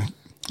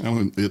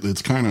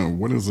it's kind of,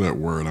 what is that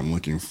word I'm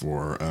looking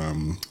for?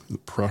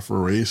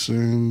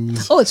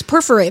 Perforations. Oh, it's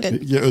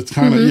perforated. Yeah, it's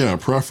kind of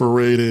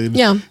perforated.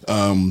 Yeah.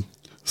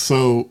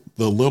 So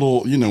the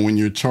little, when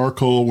your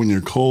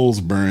coals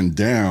burn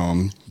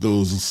down,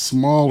 those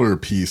smaller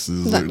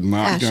pieces are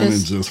not going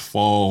to just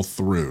fall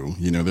through.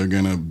 They're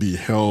going to be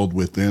held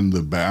within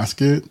the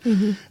basket.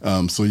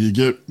 So you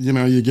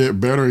get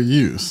better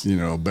use,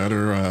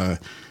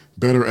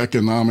 better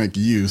economic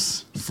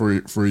use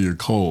for your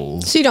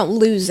coals. So you don't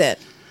lose it.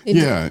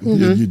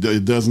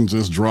 It doesn't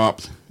just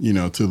drop,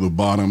 to the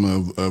bottom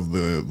of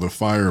the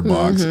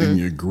firebox in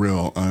your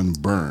grill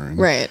unburned.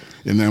 Right.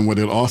 And then what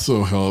it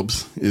also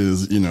helps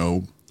is,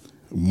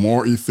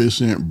 more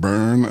efficient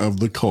burn of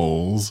the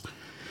coals.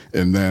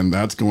 And then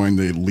that's going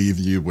to leave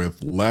you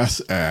with less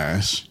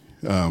ash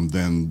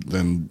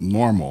than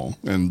normal.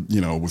 And,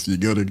 if you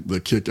go to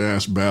the Kick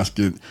Ash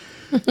Basket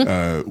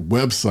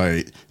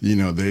website,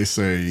 they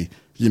say,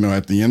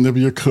 at the end of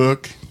your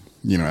cook,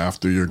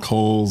 after your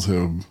coals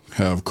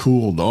have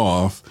cooled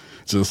off,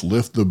 just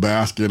lift the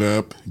basket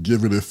up,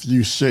 give it a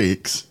few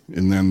shakes,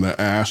 and then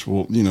the ash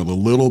will, the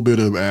little bit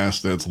of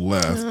ash that's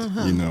left,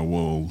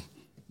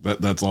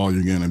 that's all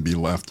you're going to be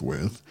left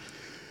with.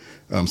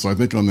 So I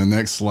think on the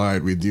next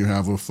slide, we do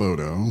have a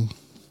photo.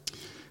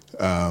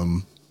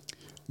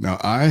 Now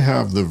I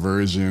have the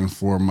version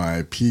for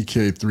my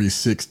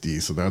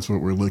PK360, so that's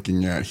what we're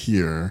looking at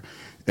here.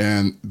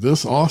 And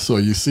this also,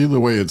 you see the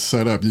way it's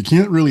set up. You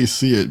can't really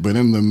see it, but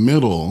in the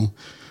middle,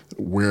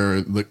 where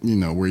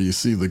you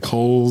see the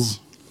coals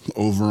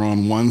over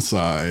on one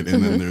side,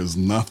 and then there's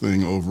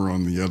nothing over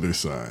on the other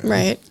side.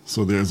 Right.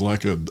 So there's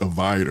like a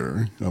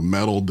divider, a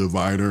metal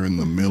divider in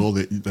the middle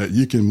that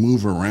you can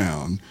move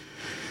around.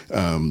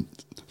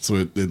 So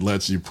it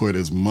lets you put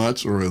as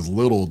much or as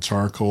little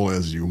charcoal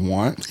as you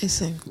want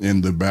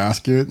in the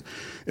basket.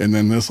 And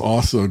then this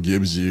also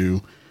gives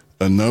you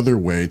another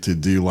way to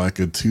do like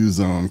a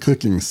 2-zone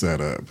cooking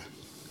setup.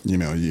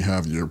 You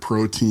have your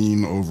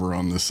protein over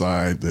on the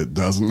side that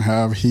doesn't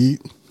have heat.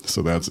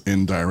 So that's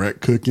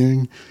indirect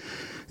cooking.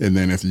 And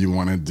then if you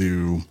want to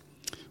do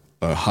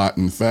a hot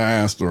and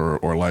fast or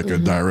like a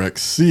direct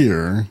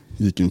sear,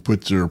 you can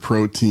put your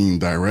protein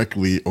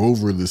directly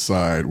over the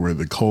side where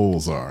the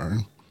coals are.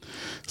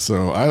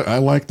 So I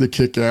like the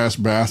Kick Ash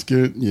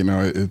basket.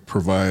 It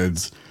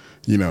provides,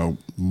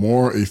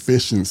 more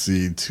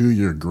efficiency to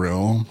your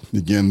grill.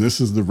 Again, this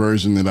is the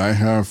version that I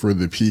have for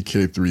the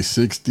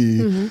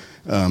PK360.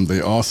 They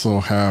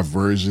also have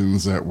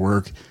versions that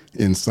work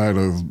inside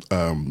of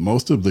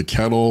most of the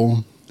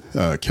kettle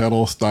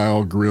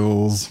style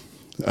grills,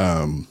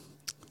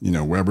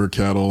 Weber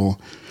kettle.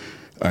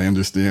 I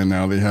understand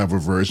now they have a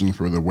version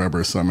for the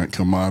Weber Summit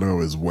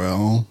Kamado as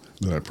well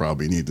that I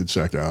probably need to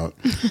check out.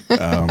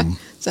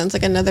 Sounds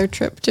like another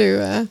trip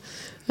to,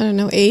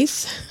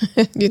 Ace.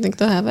 Do you think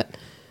they'll have it?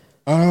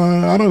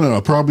 I don't know. I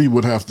probably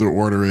would have to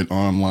order it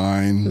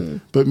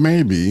online, but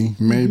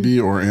maybe,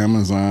 or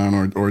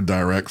Amazon or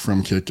direct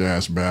from Kick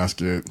Ash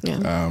Basket.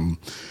 Yeah.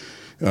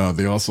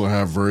 They also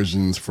have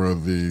versions for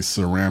the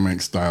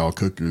ceramic style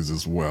cookers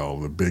as well.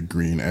 The Big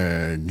Green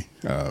Egg,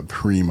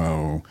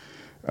 Primo,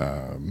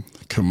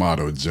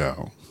 Kamado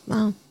Gel.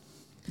 Wow.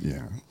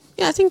 Yeah.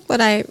 Yeah, I think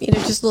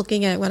just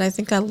looking at what I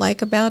think I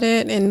like about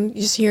it and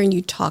just hearing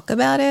you talk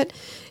about it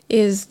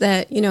is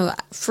that,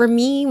 for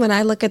me, when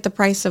I look at the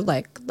price of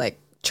like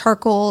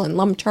charcoal and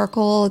lump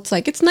charcoal. It's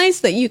like, it's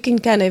nice that you can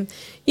kind of,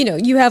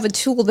 you have a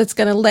tool that's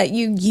going to let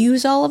you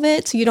use all of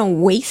it so you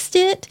don't waste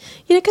it,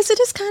 because it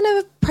is kind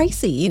of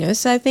pricey,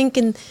 so I think,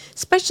 and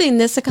especially in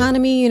this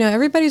economy,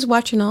 everybody's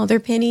watching all their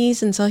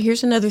pennies. And so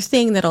here's another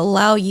thing that'll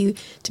allow you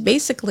to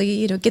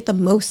basically, get the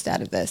most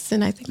out of this.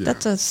 And I think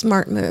that's a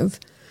smart move.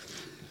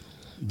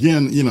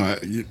 Again,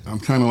 I'm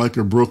kind of like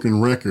a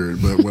broken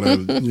record, but what I,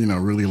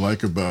 really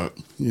like about,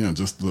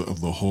 just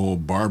the whole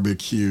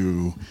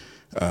barbecue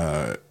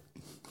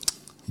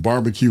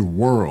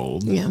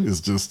world is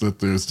just that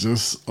there's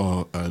just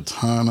a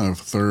ton of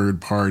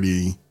third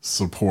party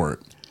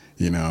support,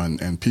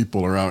 and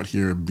people are out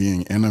here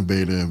being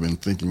innovative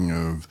and thinking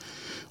of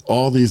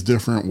all these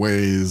different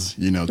ways,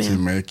 to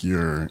make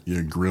your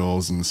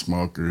grills and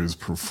smokers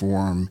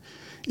perform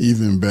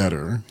even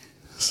better.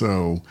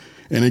 So,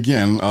 and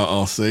again,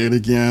 I'll say it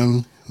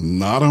again,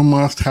 not a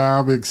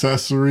must-have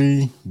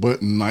accessory,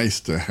 but nice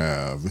to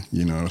have.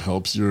 It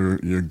helps your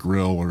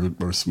grill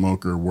or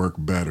smoker work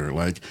better.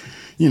 Like,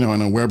 in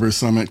a Weber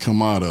Summit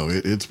Kamado,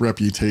 its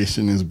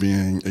reputation is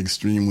being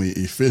extremely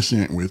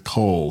efficient with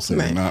coal, so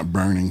you're not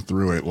burning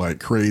through it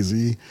like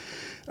crazy.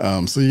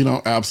 So you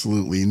don't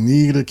absolutely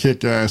need a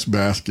kick-ass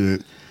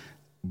basket,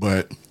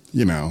 but,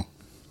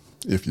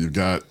 if you've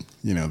got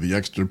the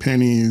extra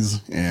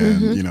pennies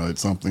and,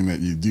 it's something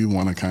that you do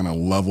want to kind of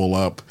level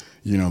up,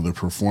 the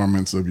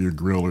performance of your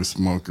grill or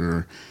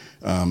smoker,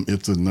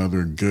 it's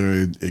another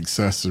good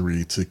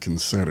accessory to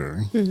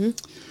consider.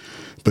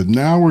 But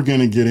now we're going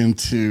to get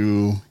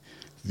into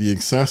the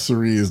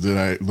accessories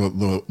that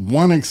the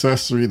one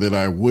accessory that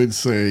I would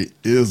say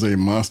is a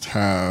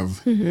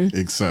must-have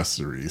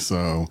accessory.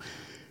 So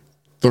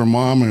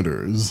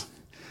thermometers,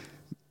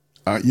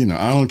 I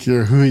don't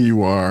care who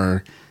you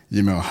are,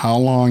 how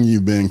long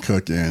you've been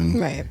cooking,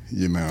 right?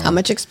 How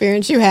much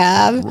experience you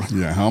have.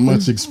 Yeah, how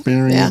much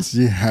experience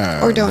you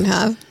have. Or don't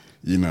have.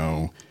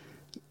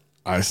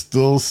 I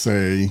still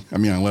say,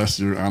 unless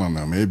you're, I don't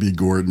know, maybe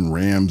Gordon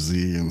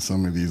Ramsay and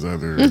some of these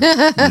other,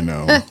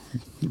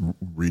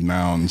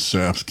 renowned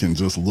chefs can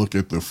just look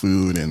at the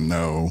food and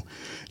know,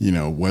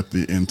 what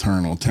the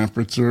internal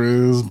temperature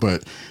is.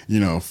 But,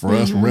 for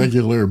us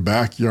regular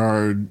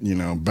backyard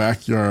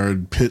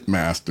pit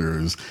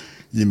masters,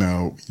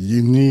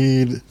 you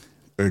need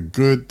a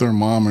good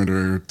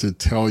thermometer to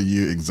tell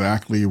you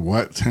exactly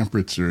what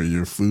temperature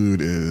your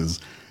food is,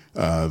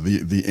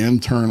 the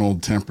internal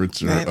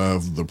temperature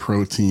of the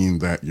protein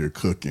that you're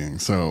cooking.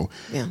 So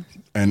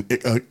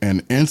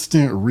an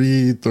instant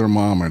read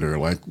thermometer,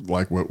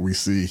 like what we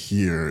see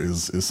here,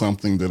 is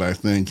something that I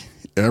think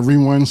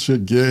everyone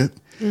should get.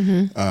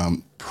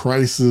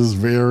 Prices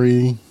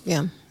vary.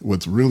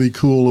 What's really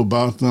cool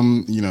about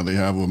them, they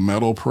have a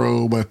metal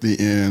probe at the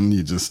end.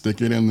 You just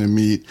stick it in the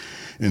meat,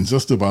 and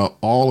just about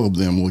all of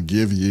them will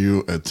give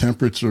you a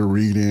temperature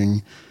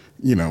reading,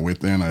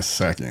 within a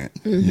second.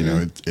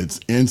 It's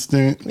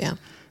instant.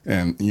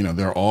 And,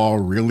 they're all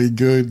really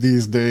good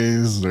these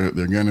days. They're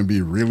going to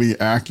be really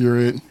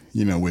accurate,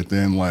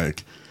 within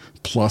like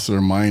plus or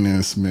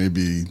minus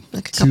maybe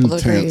like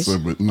 2/10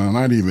 of it. No,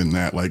 not even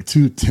that, like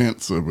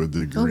 2/10 of a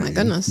degree. Oh my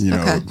goodness.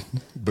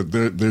 But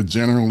they're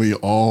generally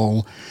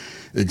all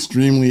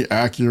extremely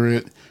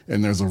accurate,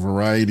 and there's a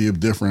variety of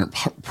different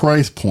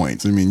price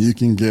points. You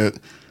can get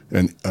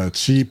a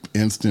cheap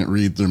instant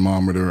read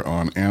thermometer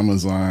on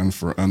Amazon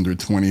for under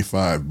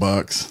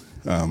 $25.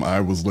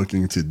 I was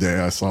looking today,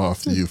 I saw a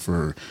few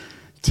for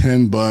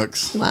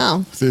 $10.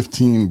 Wow.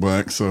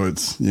 $15. So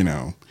it's,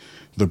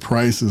 the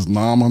price is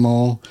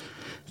nominal.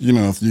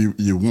 If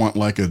you want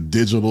like a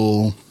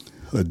digital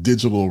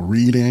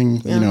reading,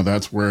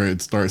 that's where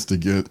it starts to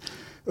get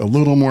a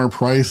little more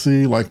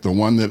pricey. Like the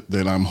one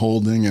that I'm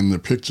holding in the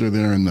picture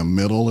there in the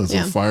middle is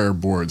a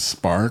Fireboard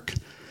Spark.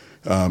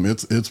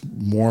 It's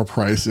more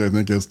pricey. I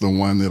think it's the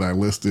one that I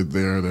listed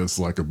there that's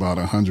like about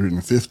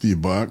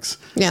 $150.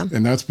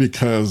 And that's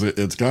because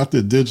it's got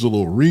the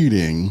digital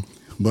reading,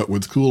 but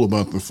what's cool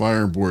about the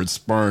Fireboard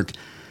Spark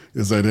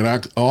is that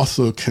it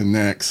also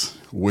connects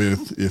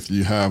with, if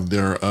you have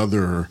their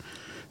other,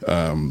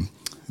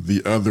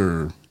 the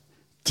other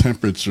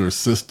temperature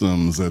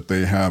systems that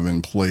they have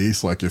in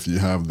place, like if you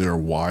have their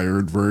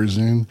wired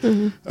version,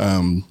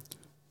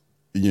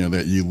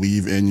 that you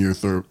leave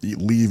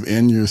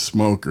in your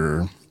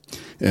smoker,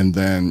 and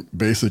then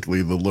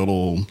basically the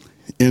little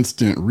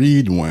instant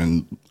read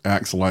one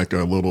acts like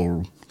a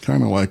little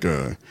kind of like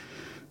a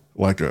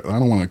I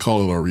don't want to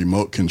call it a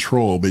remote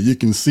control, but you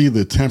can see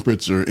the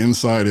temperature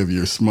inside of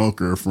your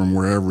smoker from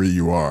wherever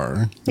you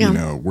are,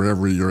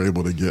 wherever you're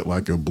able to get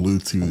like a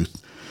Bluetooth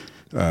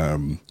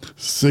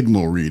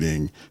signal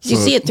reading. You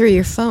see it through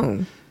your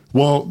phone.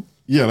 Well,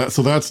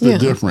 that's the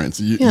difference.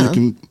 You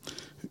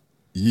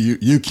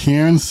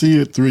can see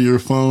it through your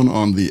phone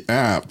on the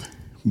app,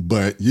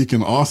 but you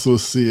can also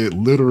see it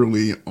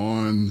literally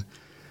on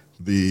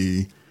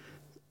the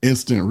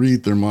instant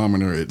read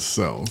thermometer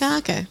itself.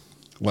 Okay.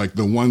 Like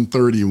the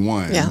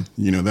 131,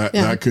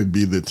 that could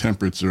be the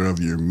temperature of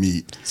your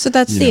meat. So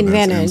that's the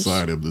advantage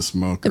inside of the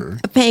smoker.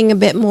 Paying a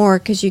bit more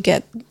because you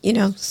get,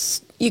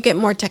 you get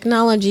more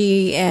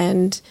technology,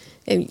 and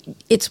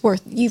it's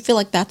worth. You feel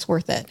like that's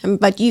worth it,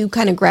 but you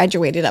kind of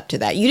graduated up to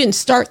that. You didn't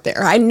start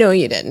there. I know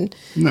you didn't.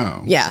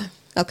 No. Yeah.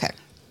 Okay.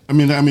 I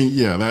mean,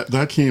 yeah,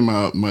 that came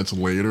out much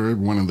later.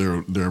 One of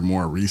their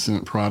more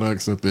recent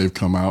products that they've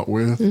come out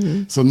with.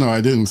 Mm-hmm. So no, I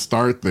didn't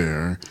start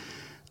there.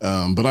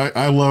 But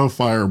I love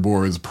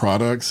Fireboard's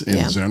products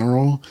in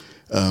general.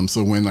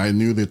 So when I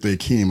knew that they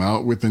came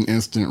out with an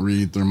instant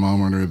read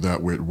thermometer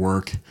that would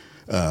work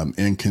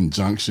in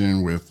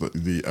conjunction with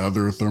the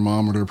other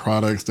thermometer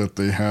products that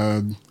they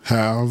have,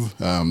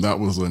 that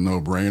was a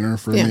no-brainer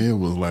for me. It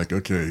was like,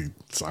 okay,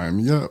 sign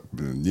me up,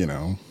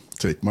 and,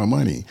 take my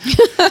money.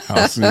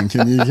 How soon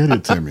can you get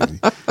it to me?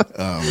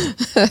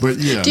 But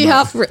yeah, do you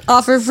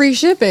offer free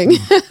shipping?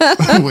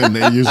 When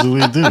they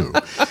usually do.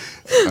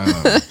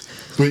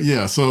 But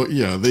yeah, so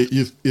yeah,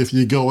 if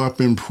you go up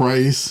in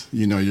price,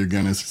 you're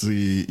gonna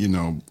see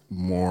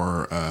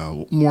more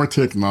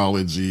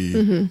technology,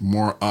 mm-hmm.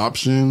 more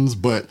options.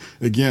 But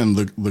again,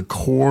 the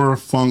core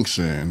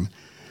function,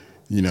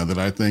 that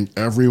I think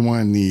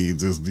everyone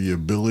needs is the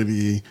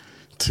ability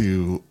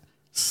to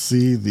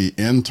see the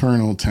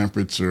internal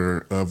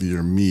temperature of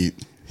your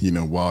meat,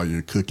 while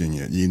you're cooking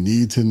it. You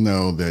need to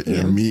know that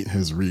your meat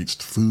has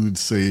reached food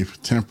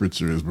safe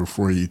temperatures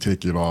before you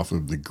take it off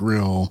of the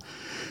grill.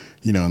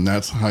 And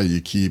that's how you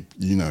keep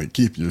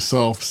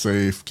yourself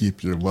safe,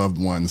 keep your loved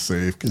ones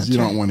safe, because you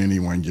don't want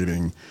anyone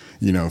getting,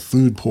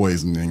 food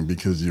poisoning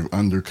because you've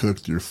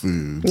undercooked your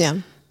food.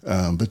 Yeah.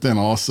 But then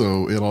it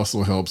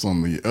also helps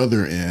on the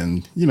other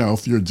end.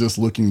 If you're just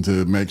looking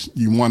to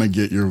you want to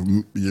get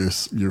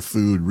your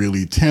food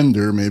really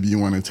tender, maybe you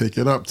want to take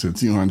it up to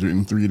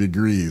 203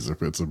 degrees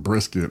if it's a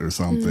brisket or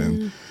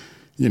something.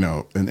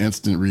 An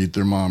instant read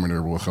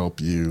thermometer will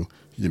help you,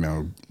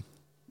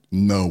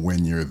 know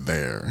when you're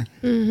there.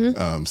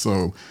 Mm-hmm.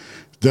 So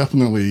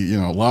definitely,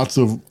 lots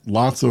of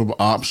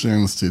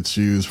options to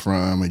choose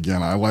from.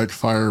 Again, I like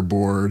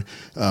Fireboard.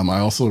 I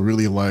also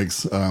really like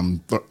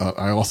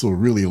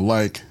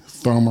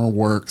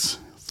ThermaWorks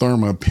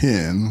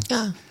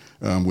ThermaPin,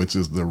 which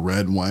is the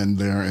red one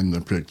there in the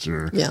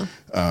picture. Yeah.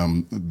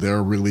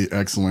 They're really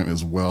excellent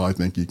as well. I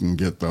think you can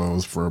get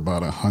those for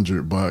about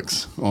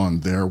 $100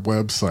 on their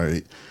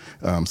website.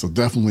 So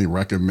definitely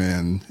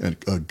recommend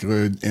a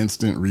good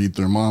instant read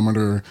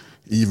thermometer.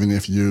 Even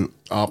if you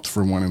opt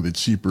for one of the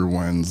cheaper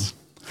ones,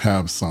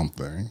 have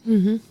something.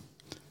 Mm-hmm.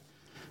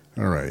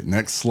 All right,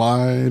 next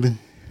slide.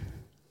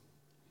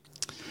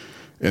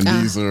 And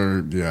these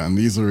are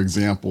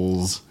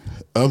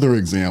other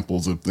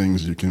examples of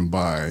things you can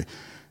buy.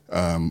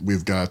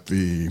 We've got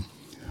the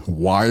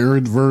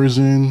wired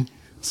version.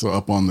 So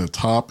up on the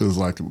top is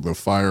like the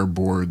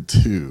Fireboard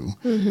 2.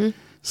 Mm-hmm.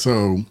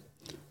 So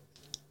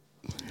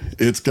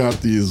it's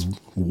got these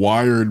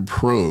wired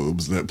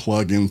probes that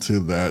plug into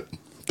that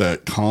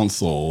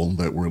console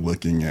that we're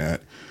looking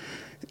at.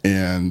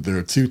 And there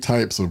are two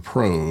types of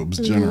probes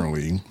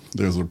generally.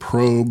 There's a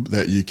probe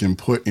that you can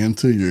put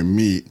into your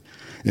meat.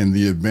 And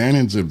the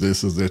advantage of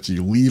this is that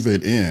you leave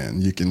it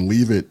in. You can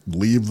leave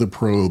the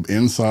probe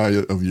inside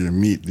of your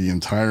meat the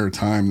entire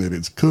time that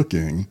it's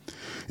cooking.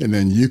 And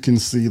then you can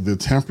see the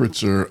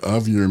temperature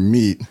of your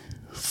meat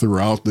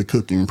throughout the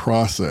cooking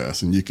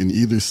process. And you can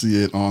either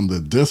see it on the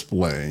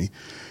display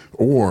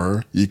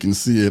or you can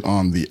see it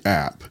on the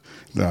app.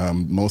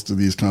 Most of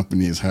these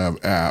companies have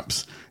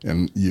apps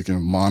and you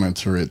can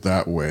monitor it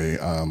that way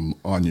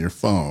on your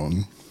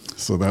phone.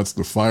 So that's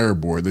the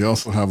Fireboard. They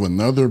also have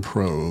another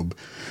probe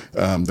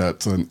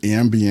that's an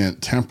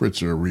ambient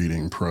temperature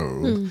reading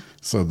probe.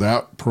 So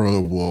that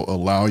probe will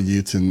allow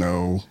you to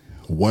know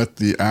what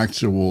the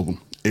actual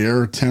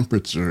air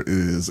temperature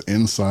is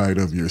inside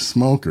of your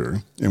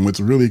smoker. And what's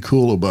really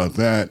cool about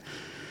that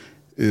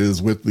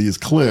is with these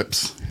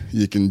clips,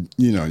 you can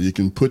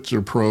put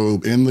your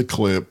probe in the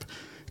clip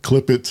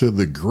it to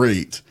the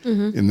grate,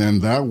 and then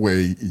that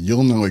way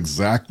you'll know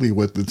exactly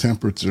what the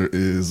temperature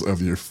is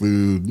of your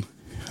food,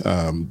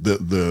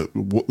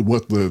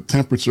 what the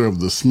temperature of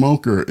the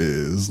smoker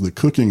is, the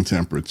cooking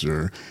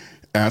temperature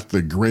at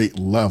the grate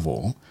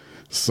level.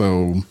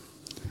 So,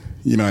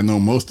 I know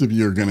most of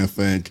you are going to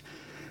think,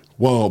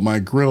 well, my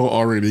grill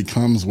already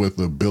comes with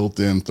a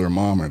built-in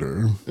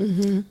thermometer.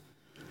 Mm-hmm.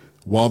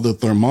 While the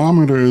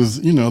thermometers,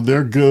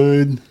 they're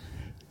good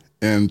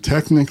and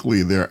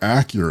technically they're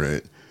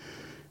accurate,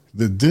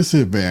 the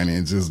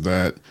disadvantage is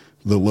that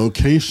the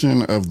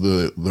location of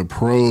the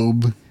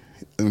probe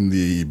and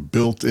the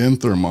built-in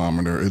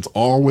thermometer, it's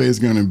always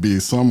going to be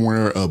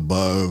somewhere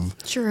above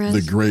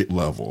the grate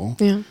level.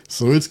 Yeah.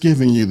 So it's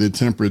giving you the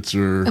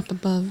temperature up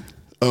above.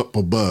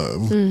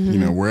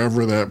 Mm-hmm.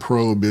 Wherever that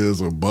probe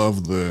is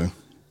above the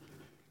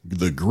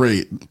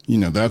grate,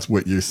 that's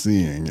what you're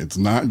seeing. It's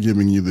not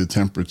giving you the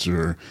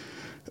temperature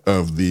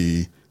of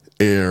the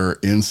air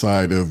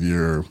inside of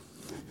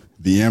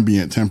the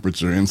ambient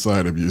temperature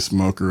inside of your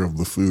smoker of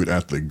the food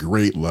at the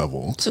grate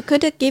level. So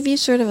could it give you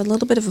sort of a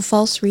little bit of a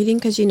false reading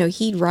because,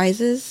 heat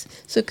rises?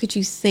 So could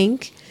you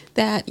think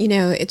that,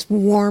 it's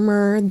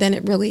warmer than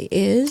it really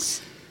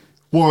is?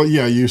 Well,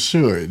 yeah, you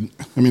should.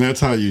 I mean,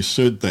 that's how you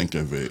should think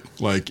of it.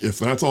 Like, if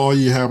that's all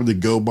you have to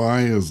go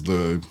by is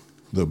the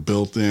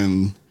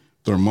built-in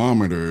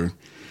thermometer,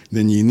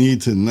 then you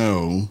need to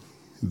know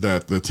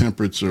that the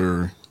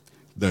temperature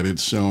that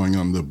it's showing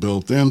on the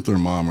built-in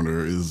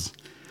thermometer is,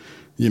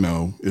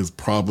 is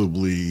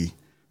probably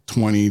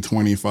 20,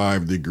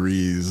 25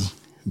 degrees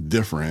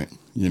different,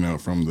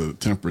 from the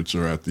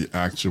temperature at the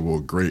actual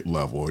grate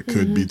level. It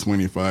could be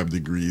 25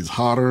 degrees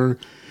hotter,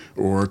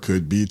 or it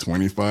could be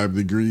 25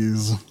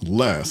 degrees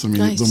less. I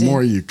mean, I the see.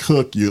 more you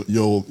cook,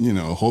 you'll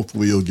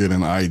hopefully you'll get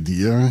an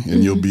idea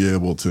and you'll be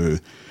able to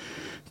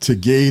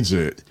gauge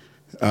it.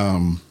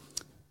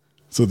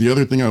 So the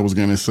other thing I was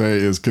going to say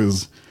is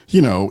because,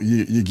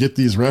 you get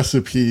these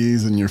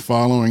recipes and you're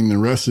following the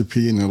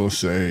recipe and it'll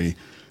say,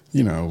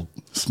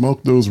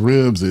 smoke those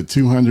ribs at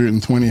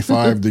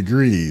 225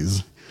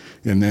 degrees.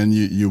 And then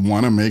you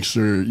want to make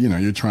sure,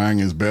 you're trying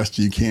as best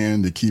you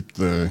can to keep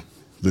the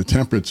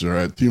temperature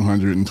at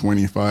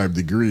 225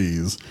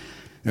 degrees.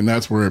 And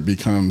that's where it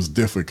becomes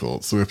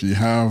difficult. So if you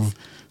have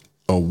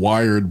a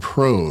wired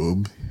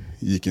probe,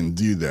 you can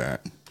do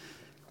that.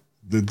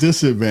 The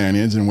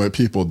disadvantage and what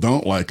people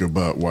don't like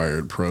about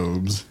wired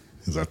probes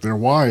is that they're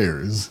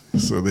wires.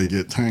 So they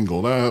get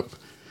tangled up.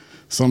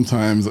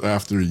 Sometimes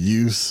after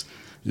use,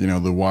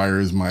 the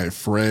wires might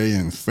fray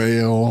and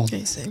fail.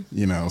 I see.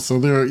 So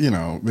they're,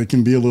 they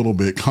can be a little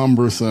bit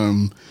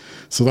cumbersome.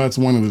 So that's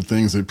one of the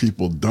things that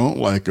people don't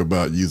like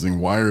about using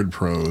wired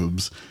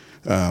probes.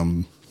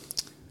 I'm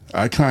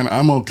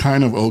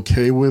kind of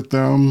okay with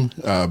them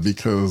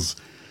because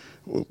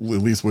at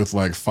least with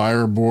like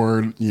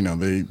Fireboard,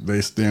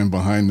 they stand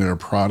behind their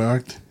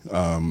product.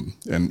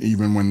 And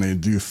even when they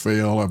do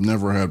fail, I've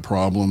never had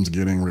problems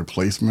getting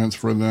replacements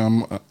for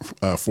them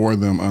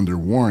under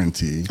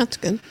warranty. That's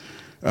good.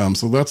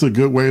 So that's a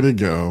good way to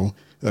go.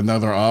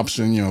 Another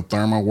option,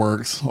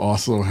 ThermaWorks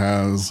also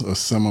has a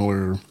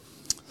similar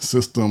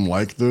system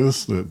like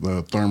this, the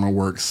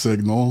ThermaWorks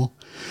Signal.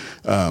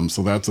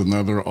 So that's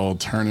another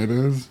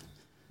alternative.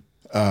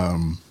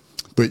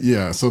 But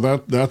yeah, so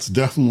that's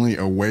definitely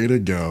a way to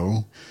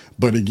go.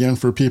 But again,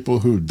 for people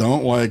who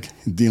don't like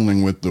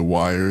dealing with the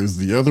wires,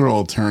 the other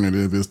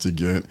alternative is to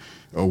get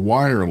a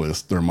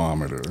wireless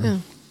thermometer.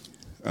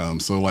 Yeah.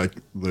 So like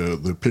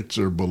the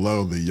picture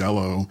below, the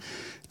yellow,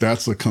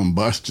 that's a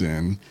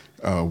combustion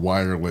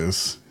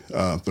wireless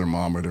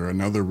thermometer.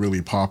 Another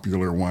really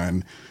popular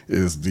one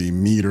is the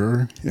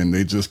Meter, and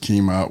they just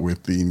came out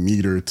with the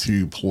Meter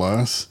 2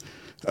 Plus.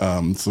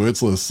 So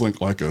it's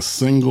like a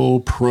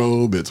single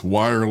probe. It's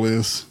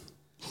wireless.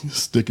 You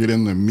stick it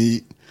in the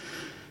meat,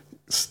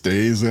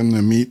 stays in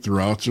the meat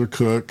throughout your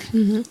cook.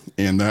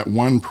 And that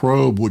one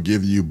probe will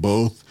give you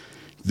both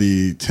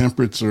the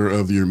temperature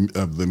of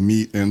the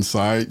meat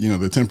inside,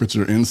 the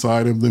temperature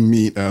inside of the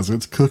meat as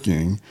it's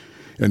cooking.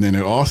 And then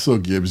it also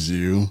gives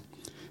you,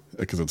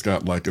 because it's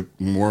got like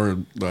more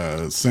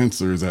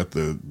sensors at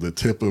the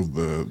tip of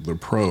the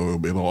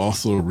probe, it'll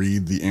also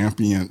read the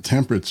ambient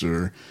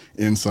temperature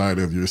inside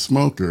of your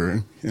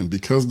smoker. And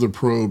because the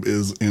probe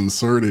is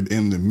inserted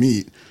in the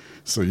meat,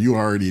 so you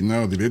already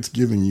know that it's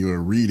giving you a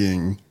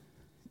reading,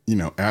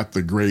 at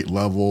the grate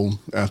level,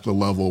 at the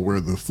level where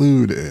the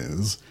food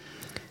is.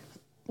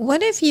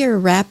 What if you're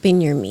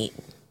wrapping your meat?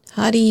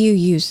 How do you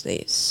use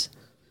these?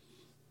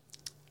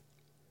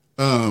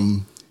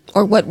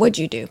 Or what would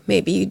you do?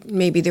 Maybe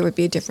there would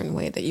be a different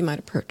way that you might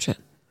approach it.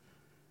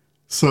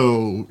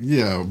 So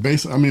yeah,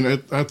 basically, I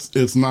mean,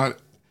 it's not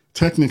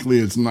technically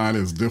it's not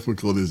as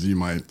difficult as you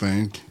might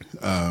think.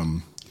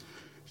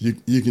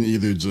 You can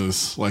either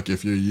just, like,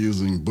 if you're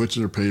using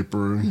butcher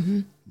paper,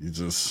 you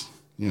just,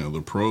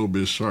 the probe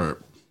is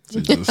sharp. So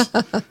you just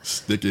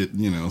stick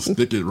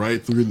it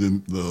right through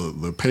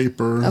the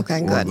paper or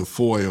the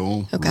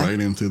foil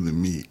right into the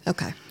meat.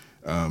 Okay.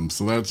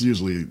 So that's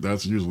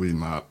usually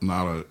not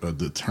a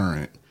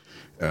deterrent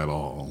at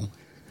all.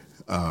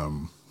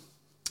 Trying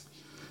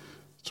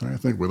to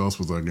think what else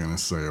was I going to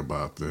say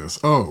about this.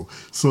 Oh,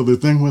 so the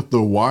thing with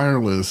the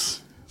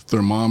wireless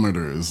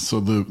thermometers, so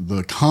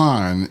the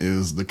con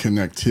is the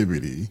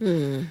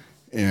connectivity.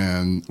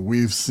 And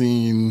we've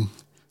seen,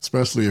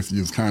 especially if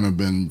you've kind of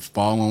been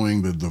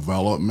following the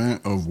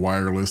development of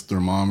wireless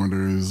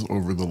thermometers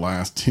over the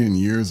last 10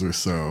 years or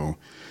so,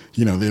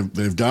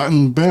 they've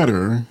gotten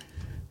better.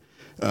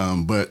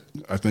 But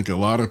I think a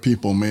lot of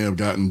people may have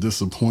gotten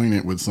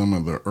disappointed with some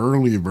of the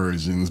early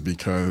versions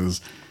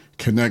because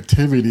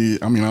connectivity,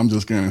 I mean, I'm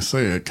just going to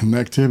say it,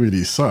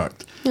 connectivity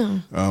sucked.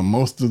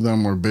 Most of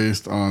them were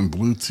based on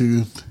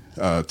Bluetooth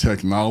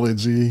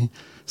technology.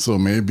 So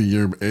maybe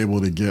you're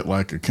able to get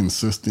like a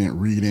consistent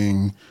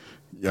reading,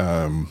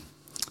 I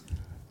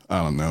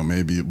don't know,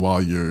 maybe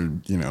while you're,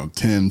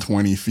 10,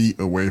 20 feet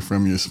away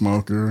from your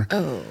smoker.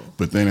 Oh.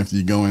 But then if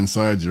you go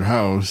inside your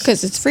house,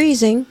 Because it's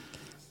freezing.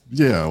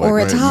 yeah, like Or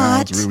right it's now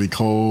hot. it's really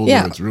cold,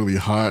 Yeah. or it's really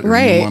hot, or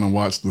Right. you want to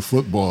watch the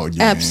football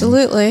game.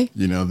 Absolutely.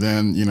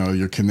 Then,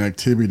 your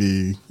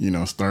connectivity,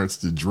 starts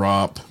to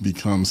drop,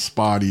 becomes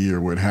spotty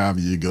or what have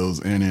you, goes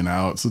in and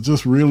out. So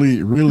just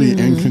really, really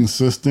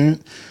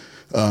inconsistent.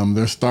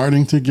 They're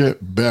starting to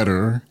get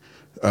better.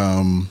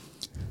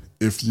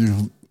 If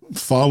you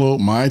followed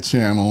my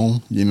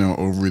channel,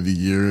 over the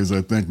years,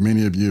 I think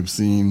many of you have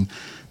seen,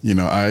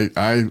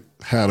 I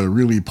had a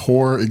really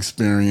poor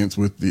experience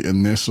with the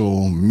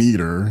initial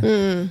meter. I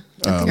think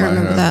I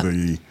remember had that.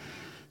 the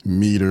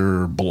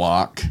meter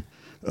block,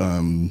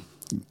 and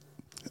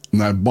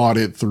I bought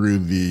it through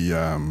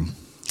the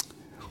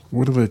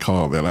what do they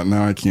call that?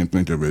 Now I can't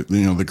think of it.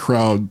 The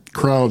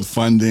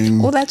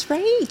crowdfunding. Oh, that's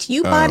right.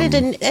 You bought it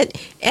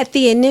at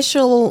the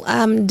initial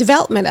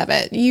development of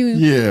it. You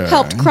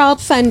helped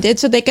crowdfund it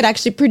so they could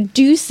actually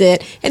produce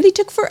it, and they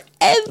took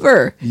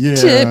forever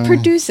to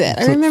produce it.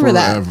 I remember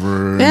that.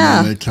 And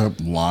then they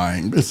kept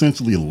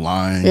essentially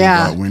lying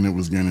about when it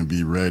was going to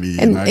be ready.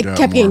 And it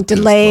kept getting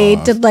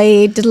delayed. And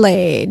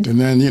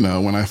then,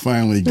 when I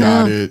finally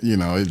got it,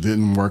 it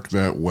didn't work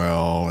that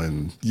well.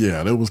 And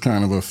it was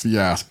kind of a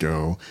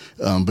fiasco.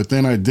 But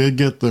then I did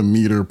get the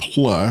Meter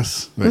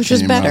Plus that which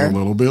was better. Out a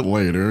little bit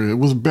later. It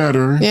was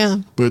better,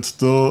 but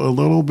still a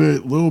little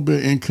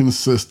bit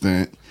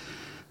inconsistent.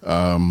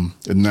 And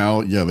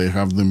now, they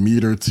have the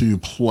Meter 2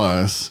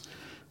 Plus,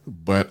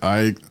 but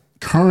I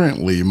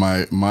currently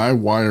my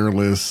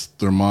wireless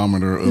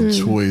thermometer of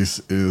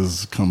choice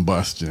is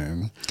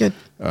Combustion. Good.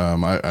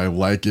 I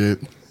like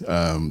it.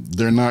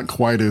 They're not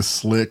quite as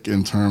slick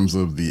in terms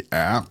of the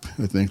app.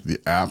 I think the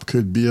app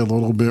could be a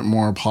little bit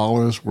more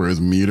polished, whereas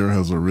Meter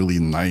has a really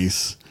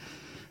nice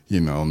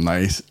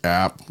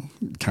app,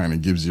 kind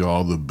of gives you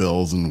all the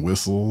bells and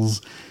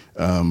whistles.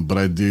 But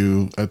I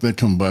think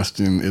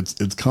Combustion,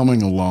 it's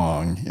coming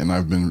along, and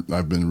I've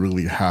been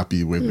really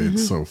happy with it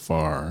so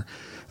far.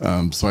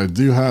 So I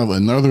do have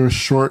another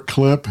short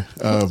clip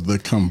of the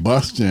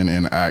Combustion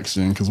in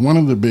action, because one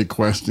of the big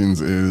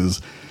questions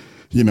is,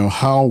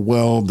 how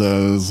well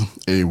does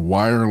a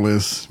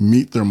wireless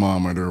meat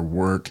thermometer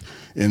work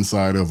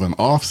inside of an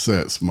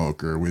offset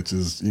smoker, which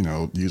is,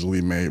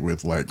 usually made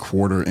with like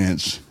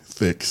 1/4-inch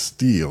thick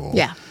steel.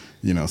 Yeah.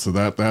 So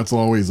that's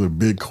always a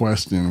big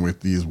question with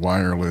these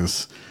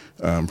wireless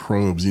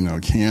probes.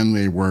 Can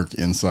they work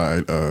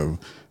inside of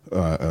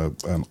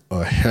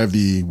a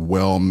heavy,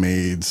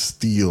 well-made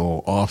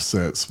steel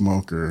offset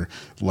smoker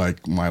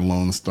like my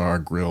Lone Star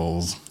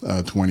Grill's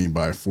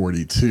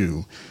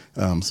 20x42?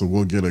 So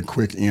we'll get a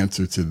quick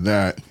answer to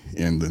that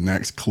in the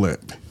next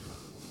clip.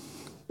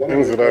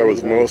 Things that I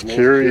was most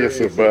curious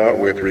about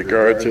with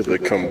regard to the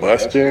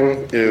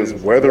Combustion is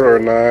whether or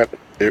not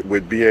it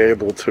would be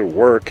able to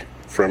work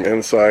from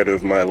inside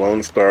of my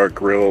Lone Star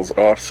Grill's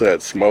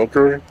offset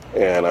smoker,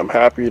 and I'm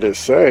happy to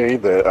say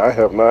that I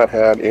have not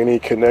had any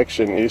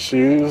connection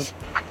issues.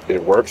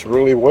 It works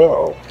really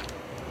well.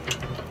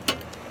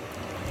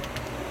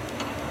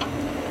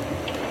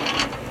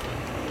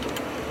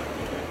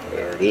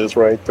 There it is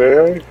right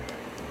there.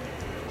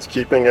 It's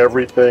keeping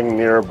everything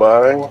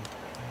nearby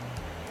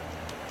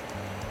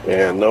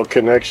and no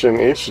connection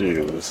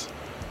issues.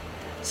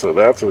 So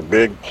that's a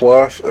big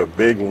plus, a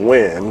big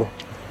win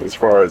as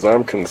far as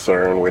I'm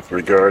concerned with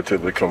regard to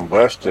the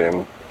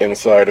Combustion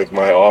inside of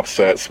my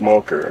offset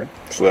smoker.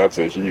 So that's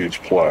a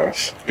huge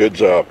plus. Good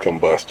job,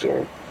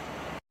 Combustion.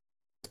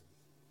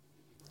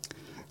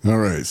 All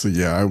right, so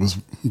I was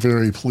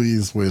very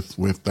pleased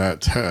with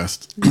that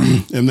test.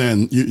 And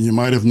then you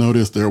might have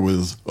noticed there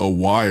was a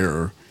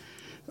wire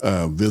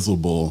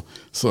visible.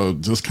 So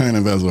just kind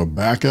of as a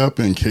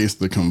backup in case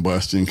the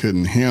Combustion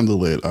couldn't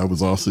handle it, I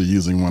was also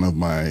using one of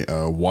my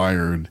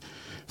wired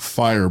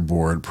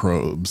fireboard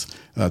probes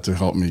to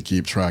help me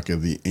keep track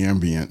of the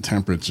ambient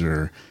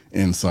temperature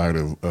inside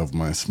of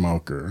my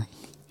smoker.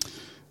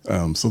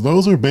 So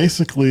those are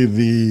basically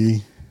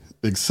the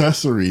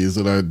accessories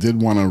that I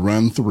did want to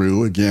run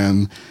through.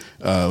 Again,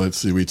 let's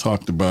see, we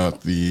talked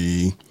about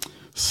the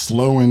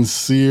Slow and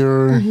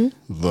Sear,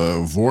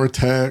 the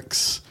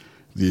Vortex,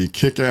 the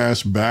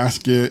Kick-Ash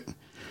basket,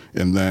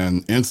 and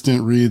then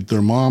instant read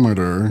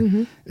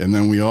thermometer. And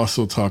then we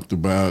also talked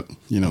about,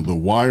 the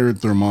wired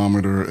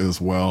thermometer as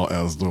well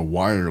as the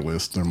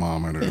wireless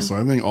thermometer. So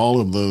I think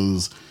all of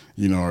those,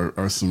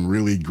 are some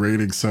really great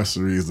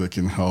accessories that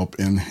can help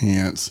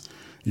enhance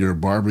your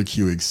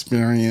barbecue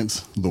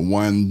experience. The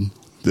one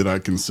that I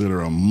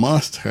consider a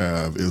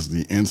must-have is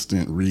the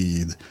instant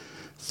read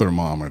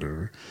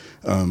thermometer.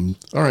 All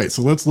right,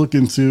 so let's look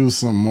into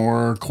some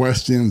more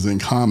questions and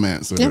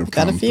comments that have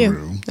come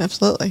through.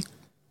 Absolutely.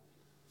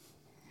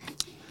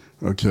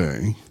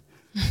 Okay.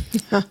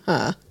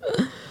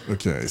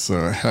 Okay,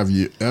 so have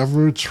you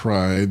ever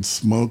tried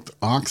smoked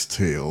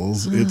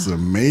oxtails? It's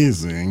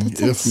amazing.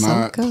 If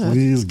not,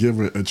 please give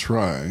it a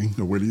try.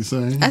 What do you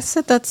say? I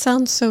said that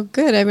sounds so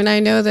good. I mean,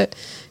 I know that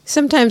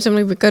sometimes when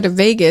we would go to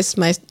Vegas,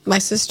 my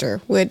sister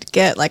would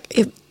get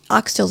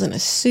oxtails in a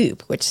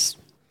soup, which,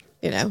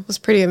 was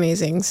pretty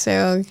amazing.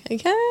 So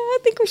I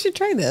think we should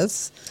try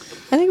this.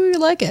 I think we would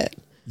like it.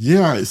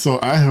 Yeah, so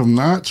I have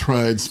not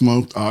tried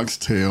smoked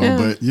oxtail,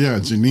 but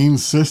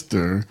Janine's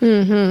sister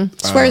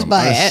swears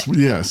by it.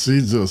 Yeah, she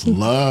just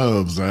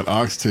loves that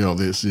oxtail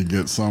that she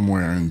gets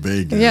somewhere in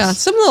Vegas. Yeah,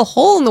 some little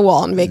hole in the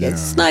wall in Vegas. Yeah.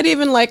 It's not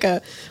even like a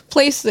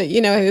place that,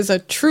 is a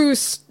true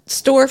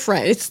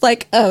storefront. It's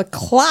like a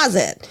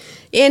closet.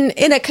 in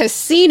a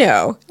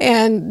casino,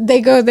 and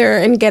they go there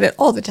and get it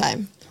all the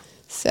time.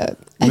 So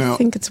I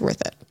think it's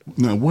worth it.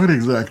 Now, what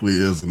exactly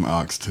is an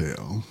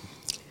oxtail?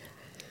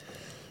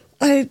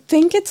 I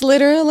think it's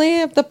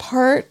literally the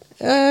part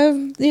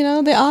of,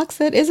 the ox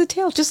that is a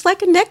tail, just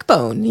like a neck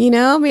bone,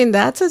 I mean,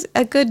 that's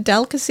a good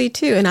delicacy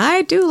too. And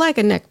I do like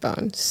a neck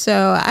bone.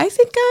 So I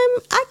think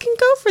I can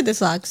go for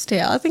this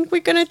oxtail. I think we're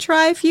going to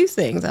try a few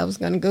things. I was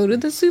going to go to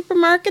the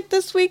supermarket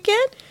this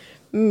weekend.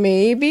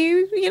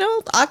 Maybe,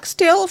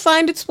 oxtail will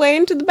find its way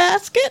into the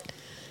basket.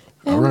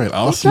 All right,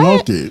 I'll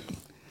smoke it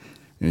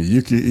and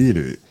you can eat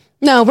it.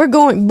 No, we're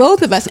going,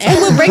 both of us, and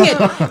we'll bring it,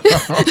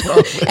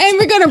 and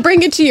we're going to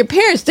bring it to your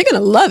parents. They're going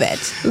to love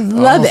it.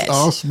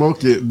 I'll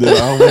smoke it, then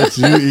I'll let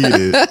you eat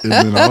it, and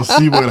then I'll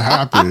see what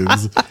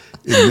happens,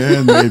 and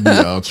then maybe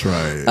I'll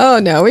try it. Oh,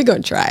 no, we're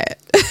going to try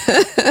it.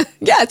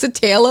 Yeah, it's a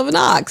tail of an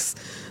ox.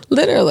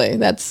 Literally.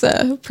 That's,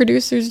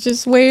 producers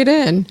just weighed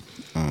in.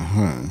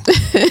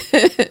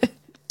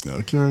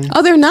 Okay.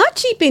 Oh, they're not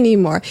cheap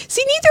anymore.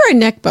 See, neither are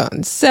neck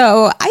bones.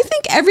 So I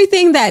think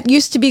everything that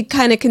used to be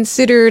kind of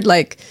considered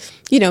like,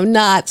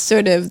 not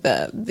sort of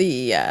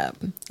the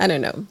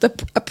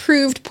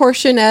approved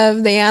portion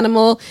of the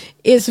animal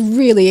is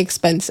really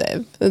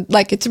expensive.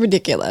 Like, it's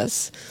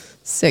ridiculous.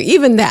 So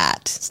even that,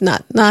 it's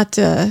not, it's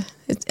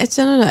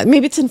I don't know,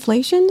 maybe it's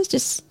inflation. It's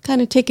just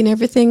kind of taking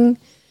everything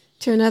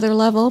to another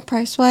level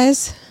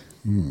price-wise.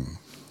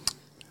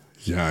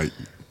 Yeah,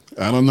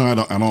 I don't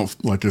know. I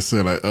don't, like I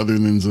said, other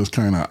than just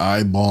kind of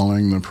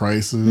eyeballing the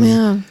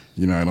prices,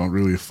 I don't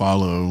really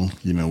follow,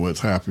 what's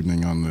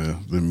happening on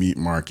the meat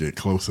market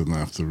close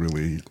enough to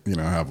really,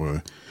 have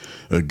a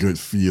good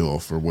feel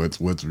for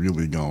what's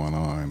really going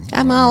on.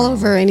 I'm all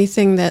over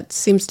anything that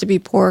seems to be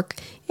pork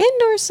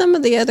and or some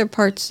of the other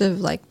parts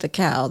of like the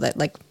cow that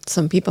like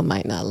some people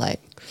might not like.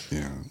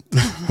 Yeah.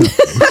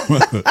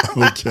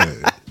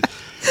 Okay.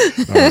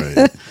 All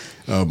right.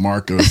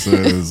 Marco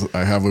says,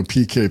 I have a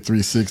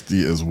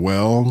PK360 as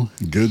well.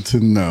 Good to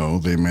know.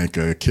 They make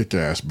a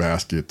kick-ass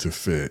basket to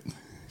fit.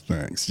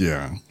 Thanks.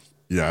 Yeah.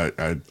 Yeah,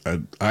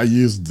 I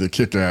use the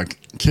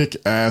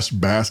kick-ass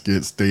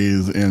basket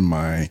stays in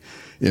my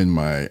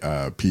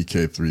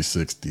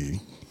PK360.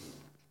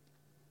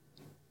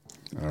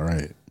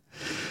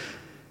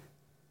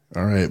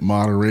 All right,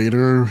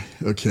 moderator.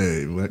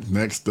 Okay,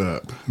 next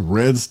up.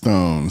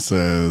 Redstone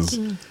says,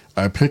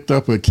 I picked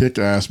up a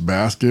kick-ass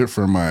basket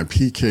for my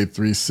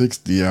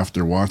PK360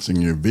 after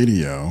watching your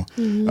video.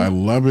 I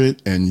love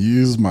it and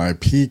use my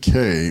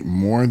PK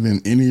more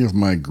than any of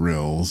my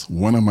grills.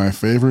 One of my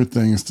favorite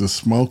things to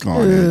smoke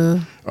on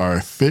it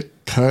are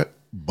thick-cut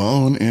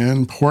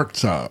bone-in pork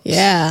chops.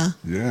 Yeah.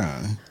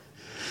 Yeah.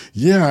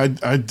 Yeah, I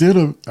think I did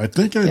a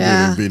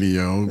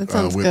video with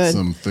good.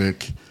 some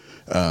thick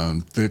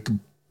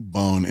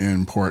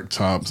bone-in pork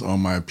chops on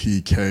my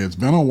PK. It's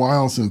been a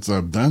while since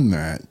I've done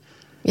that.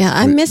 Yeah,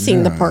 I'm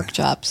missing the pork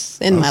chops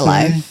in my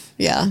life.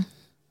 Yeah.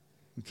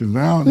 Because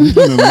now I'm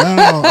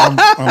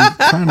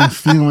kind of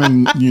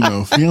feeling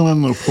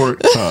the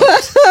pork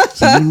chops.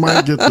 So you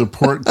might get the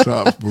pork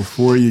chops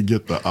before you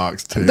get the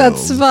oxtails.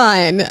 That's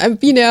fine.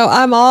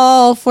 I'm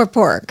all for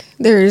pork.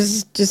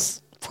 There's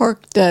just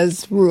pork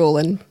does rule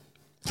and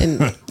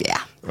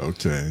yeah.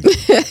 Okay.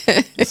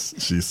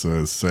 She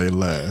says, say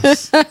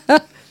less.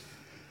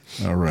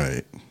 All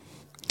right.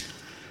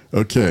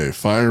 Okay,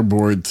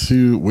 Fireboard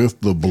 2 with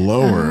the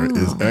blower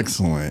is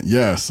excellent.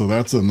 Yeah, so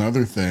that's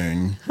another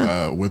thing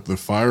with the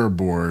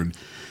Fireboard.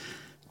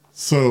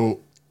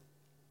 So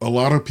a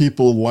lot of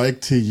people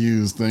like to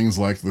use things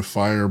like the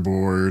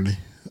Fireboard.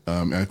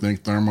 I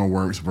think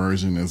ThermoWorks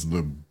version is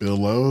the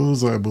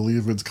Billows, I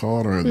believe it's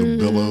called, or the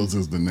Billows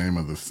is the name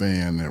of the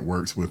fan that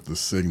works with the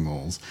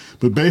signals.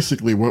 But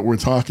basically what we're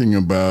talking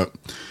about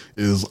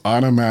is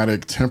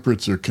automatic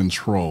temperature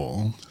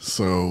control.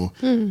 So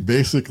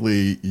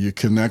basically you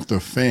connect a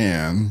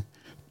fan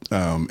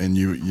and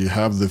you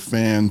have the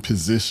fan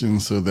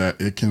positioned so that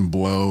it can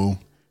blow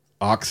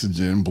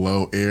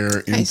air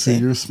into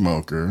your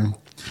smoker.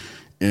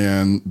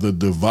 And the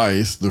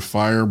device, the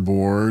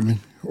Fireboard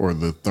or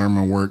the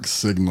ThermoWorks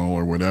signal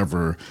or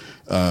whatever,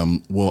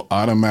 will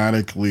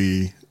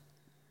automatically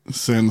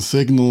send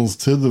signals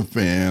to the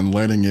fan,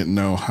 letting it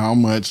know how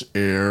much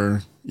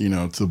air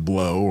to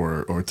blow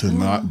or to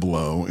not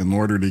blow in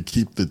order to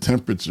keep the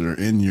temperature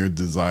in your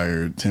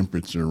desired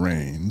temperature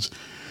range.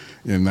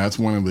 And that's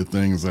one of the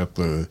things that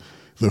the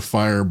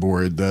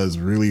Fireboard does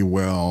really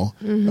well.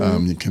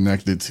 You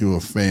connect it to a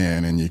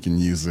fan and you can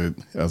use it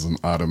as an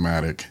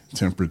automatic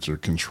temperature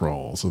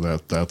control. So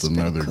that's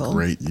another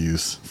great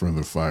use for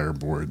the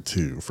Fireboard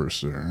too, for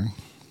sure.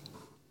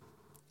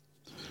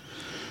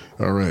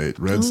 All right,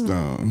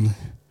 Redstone.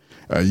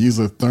 I use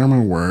a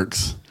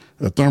ThermoWorks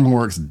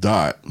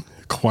Dot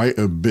quite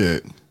a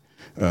bit,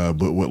 but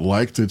would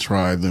like to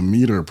try the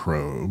meter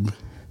probe.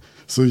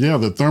 So yeah,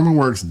 the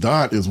ThermoWorks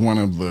Dot is one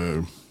of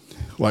the,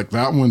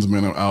 that one's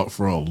been out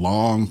for a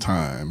long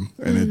time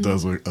and it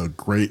does a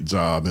great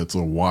job. It's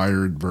a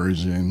wired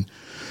version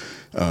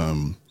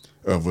of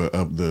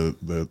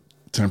the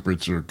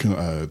temperature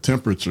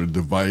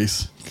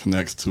device,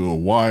 connects to a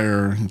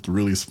wire. It's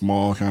really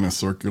small, kind of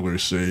circular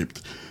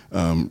shaped.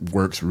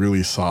 Works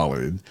really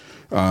solid.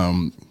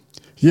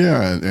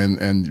 Yeah,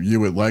 and you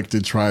would like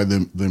to try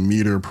the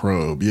meter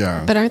probe.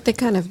 Yeah. But aren't they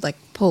kind of like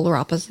polar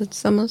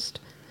opposites almost?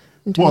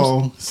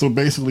 Well, so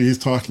basically he's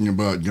talking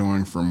about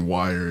going from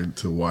wired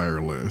to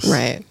wireless.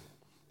 Right.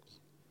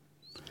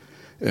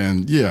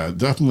 And yeah,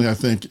 definitely I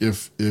think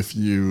if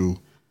you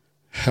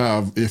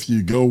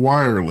go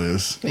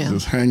wireless,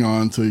 just hang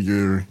on to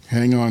your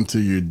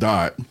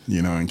dot,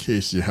 in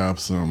case you have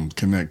some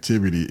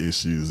connectivity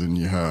issues and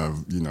you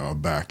have, a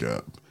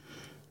backup.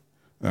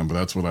 But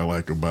that's what I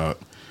like about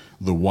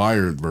the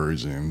wired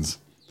versions,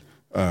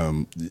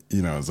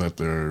 is that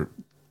they're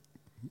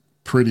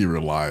pretty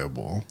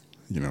reliable,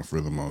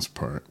 for the most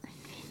part.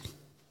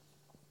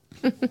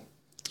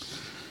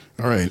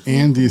 All right.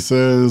 Andy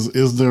says,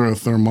 is there a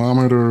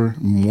thermometer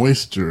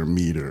moisture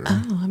meter?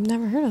 Oh, I've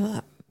never heard of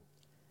that.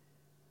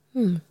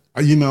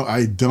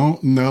 I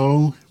don't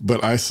know,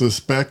 but I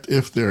suspect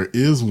if there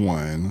is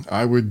one,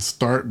 I would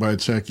start by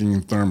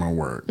checking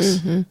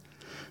ThermoWorks.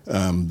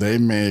 They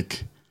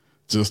make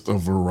just a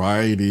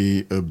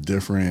variety of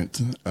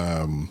different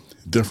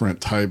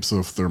types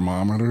of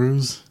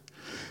thermometers.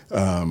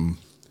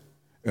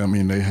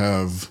 They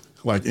have,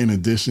 like, in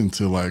addition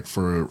to, like,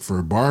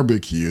 for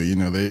barbecue,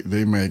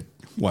 they make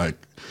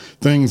like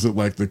things that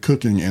like the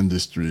cooking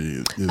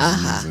industry is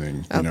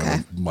using,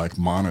 like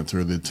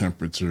monitor the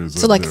temperatures.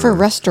 So like for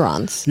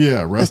restaurants.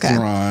 Yeah,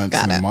 restaurants,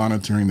 and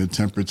monitoring the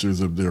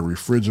temperatures of their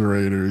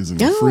refrigerators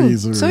and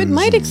freezers. So it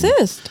might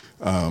exist.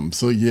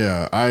 So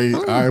yeah,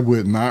 I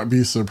would not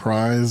be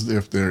surprised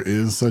if there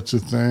is such a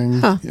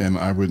thing, and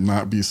I would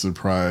not be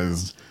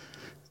surprised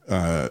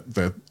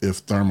that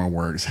if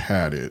ThermoWorks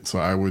had it. So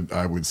I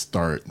would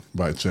start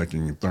by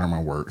checking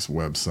ThermoWorks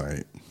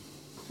website.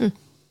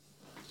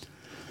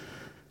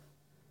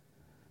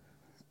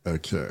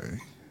 Okay.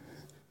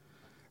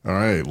 All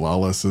right.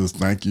 Lala says,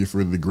 thank you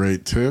for the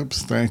great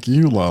tips. Thank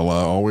you,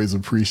 Lala. Always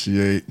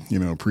appreciate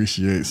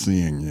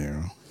seeing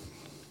you.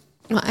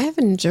 Well, I have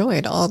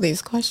enjoyed all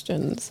these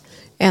questions,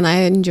 and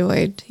I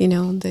enjoyed, the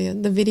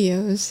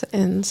videos.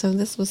 And so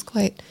this was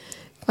quite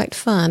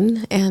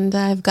fun. And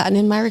I've gotten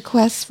in my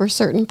requests for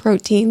certain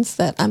proteins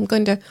that I'm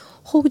going to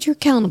hold you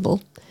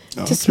accountable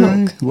to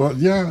smoke. Well,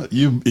 yeah,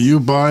 you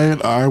buy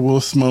it, I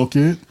will smoke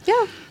it.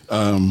 Yeah.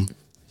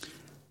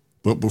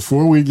 But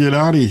before we get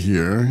out of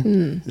here,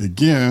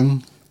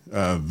 again,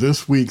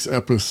 this week's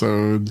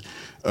episode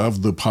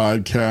of the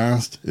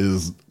podcast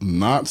is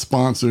not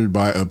sponsored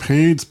by a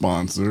paid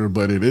sponsor,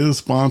 but it is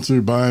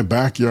sponsored by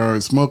Backyard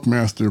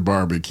Smokemaster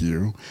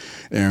Barbecue.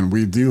 And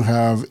we do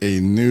have a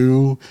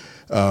new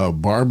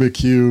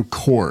barbecue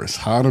course,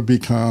 how to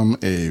become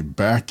a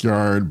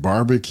backyard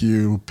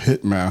barbecue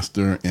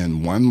pitmaster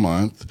in 1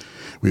 month.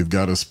 We've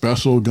got a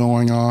special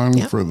going on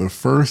for the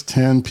first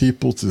 10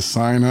 people to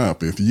sign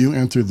up. If you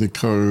enter the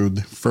code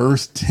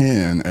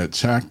FIRST10 at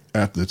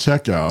the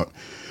checkout,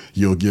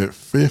 you'll get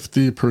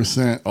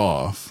 50%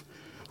 off.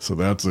 So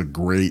that's a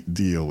great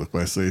deal, if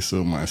I say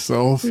so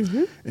myself.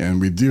 And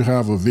we do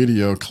have a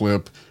video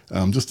clip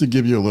just to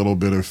give you a little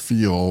bit of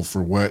feel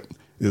for what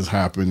is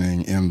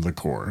happening in the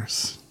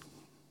course.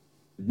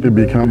 To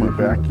become a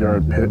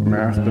backyard pit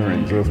master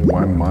in just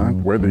 1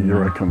 month, whether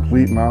you're a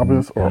complete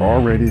novice or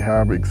already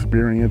have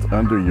experience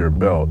under your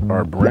belt,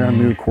 our brand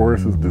new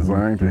course is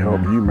designed to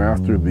help you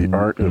master the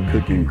art of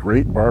cooking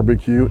great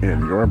barbecue in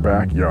your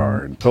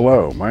backyard.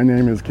 Hello, my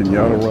name is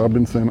Kenyatta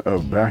Robinson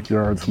of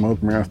Backyard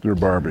Smokemaster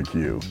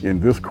Barbecue. In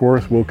this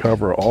course, we'll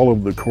cover all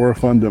of the core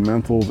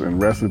fundamentals and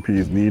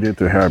recipes needed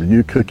to have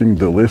you cooking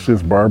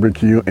delicious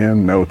barbecue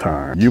in no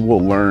time. You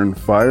will learn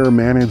fire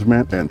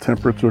management and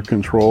temperature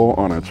control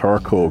on a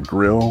charcoal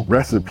grill,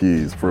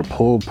 recipes for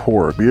pulled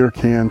pork, beer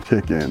can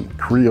chicken,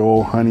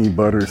 Creole honey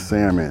butter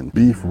salmon,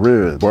 beef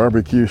ribs,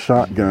 barbecue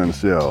shotgun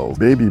shells,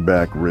 baby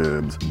back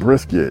ribs,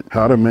 brisket,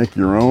 how to make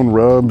your own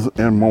rubs,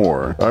 and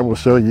more. I will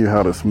show you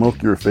how to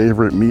smoke your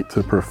favorite meat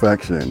to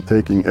perfection.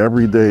 Taking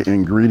everyday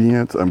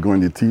ingredients, I'm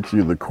going to teach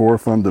you the core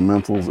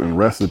fundamentals and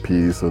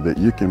recipes so that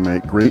you can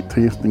make great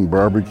tasting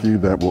barbecue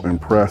that will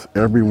impress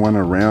everyone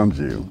around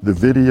you. The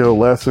video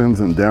lessons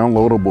and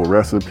downloadable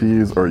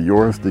recipes are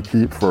yours to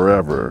keep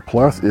forever.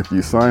 Plus, if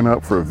you sign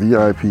up for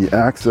VIP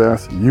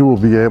access, you will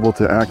be able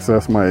to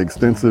access my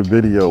extensive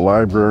video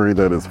library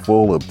that is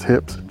full of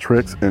tips,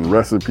 tricks, and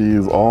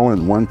recipes all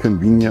in one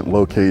convenient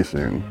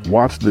location.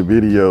 Watch the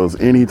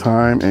videos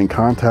anytime and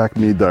contact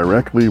me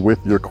directly with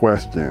your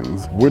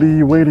questions. What are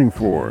you waiting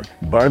for?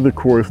 Buy the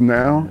course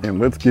now and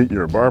let's get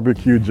your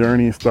barbecue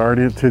journey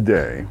started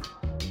today.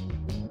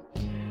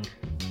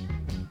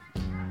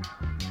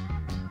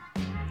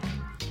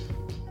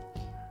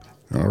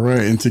 All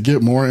right, and to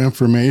get more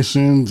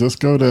information, just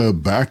go to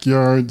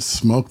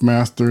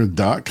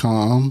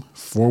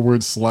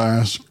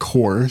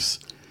backyardsmokemaster.com/course.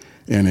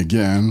 And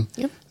again,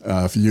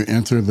 if you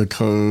enter the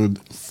code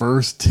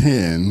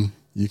FIRST10,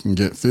 you can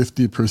get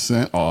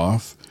 50%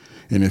 off.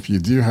 And if you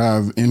do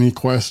have any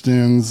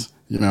questions,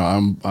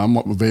 I'm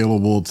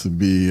available to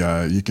be.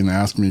 You can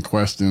ask me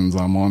questions.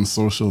 I'm on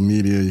social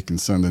media. You can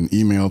send an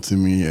email to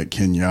me at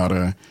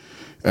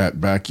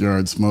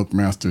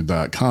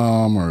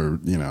kenyatta@backyardsmokemaster.com, or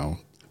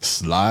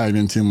slide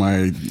into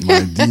my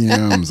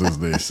DMs, as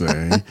they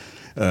say,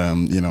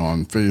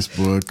 on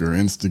Facebook or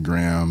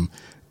Instagram,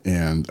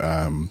 and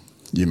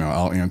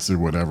I'll answer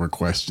whatever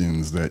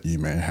questions that you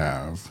may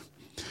have.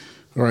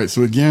 All right.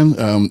 So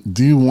again,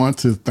 do want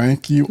to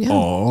thank you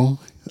all.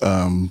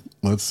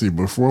 Let's see.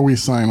 Before we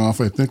sign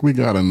off, I think we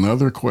got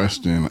another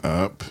question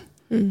up.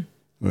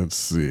 Let's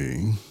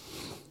see.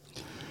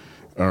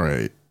 All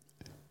right.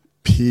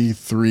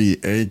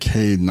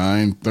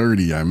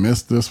 P3AK930. I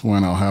missed this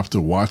one. I'll have to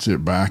watch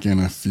it back in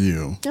a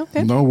few.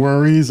 Okay. No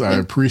worries. I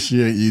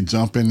appreciate you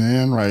jumping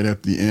in right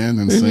at the end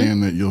and saying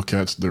that you'll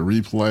catch the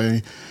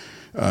replay.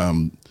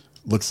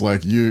 Looks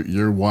like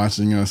you're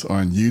watching us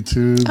on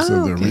YouTube,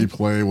 so the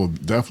replay will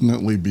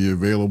definitely be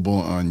available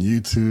on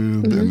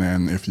YouTube. And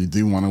then if you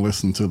do want to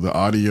listen to the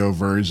audio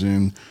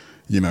version,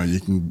 you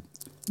can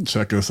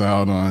check us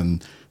out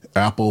on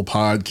Apple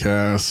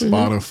Podcasts,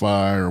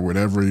 Spotify, or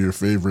whatever your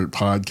favorite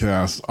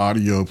podcast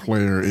audio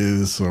player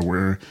is. So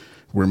we're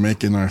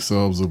making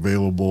ourselves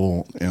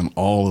available in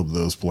all of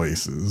those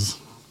places.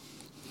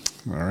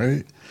 All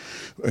right.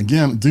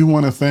 Again, do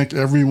want to thank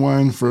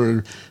everyone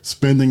for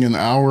spending an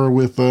hour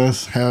with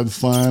us. Had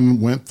fun.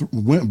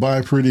 Went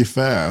by pretty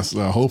fast.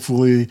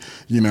 Hopefully,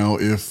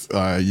 if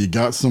you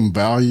got some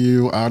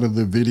value out of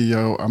the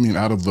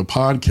out of the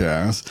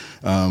podcast,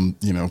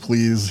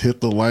 please hit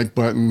the like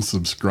button,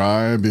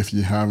 subscribe if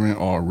you haven't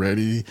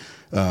already.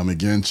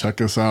 Again,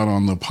 check us out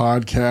on the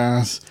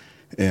podcast.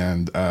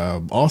 And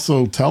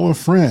also tell a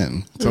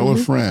friend.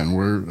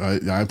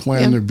 I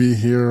plan to be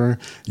here,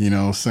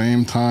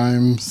 same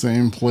time,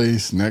 same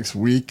place next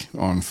week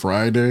on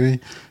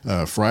Friday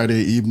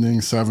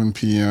evening, 7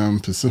 p.m.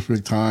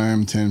 Pacific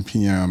time, 10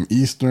 p.m.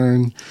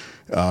 Eastern.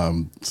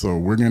 So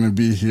we're going to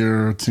be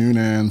here. Tune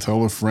in,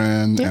 tell a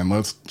friend, and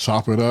let's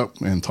chop it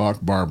up and talk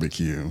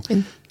barbecue.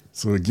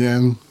 So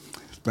again,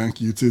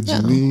 thank you to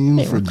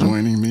Janine for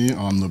joining me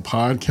on the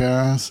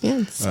podcast.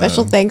 Yeah,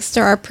 special thanks to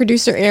our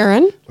producer,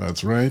 Aaron.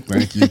 That's right.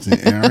 Thank you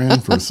to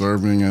Aaron for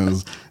serving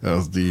as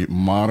the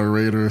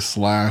moderator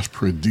 /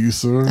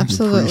 producer.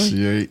 Absolutely.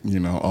 Appreciate,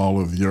 all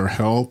of your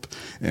help.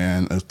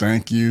 And a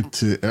thank you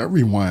to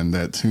everyone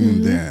that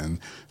tuned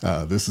in.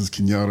 This is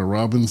Kenyatta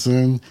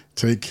Robinson.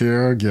 Take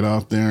care. Get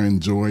out there,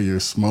 enjoy your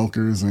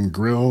smokers and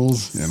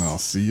grills, and I'll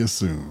see you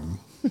soon.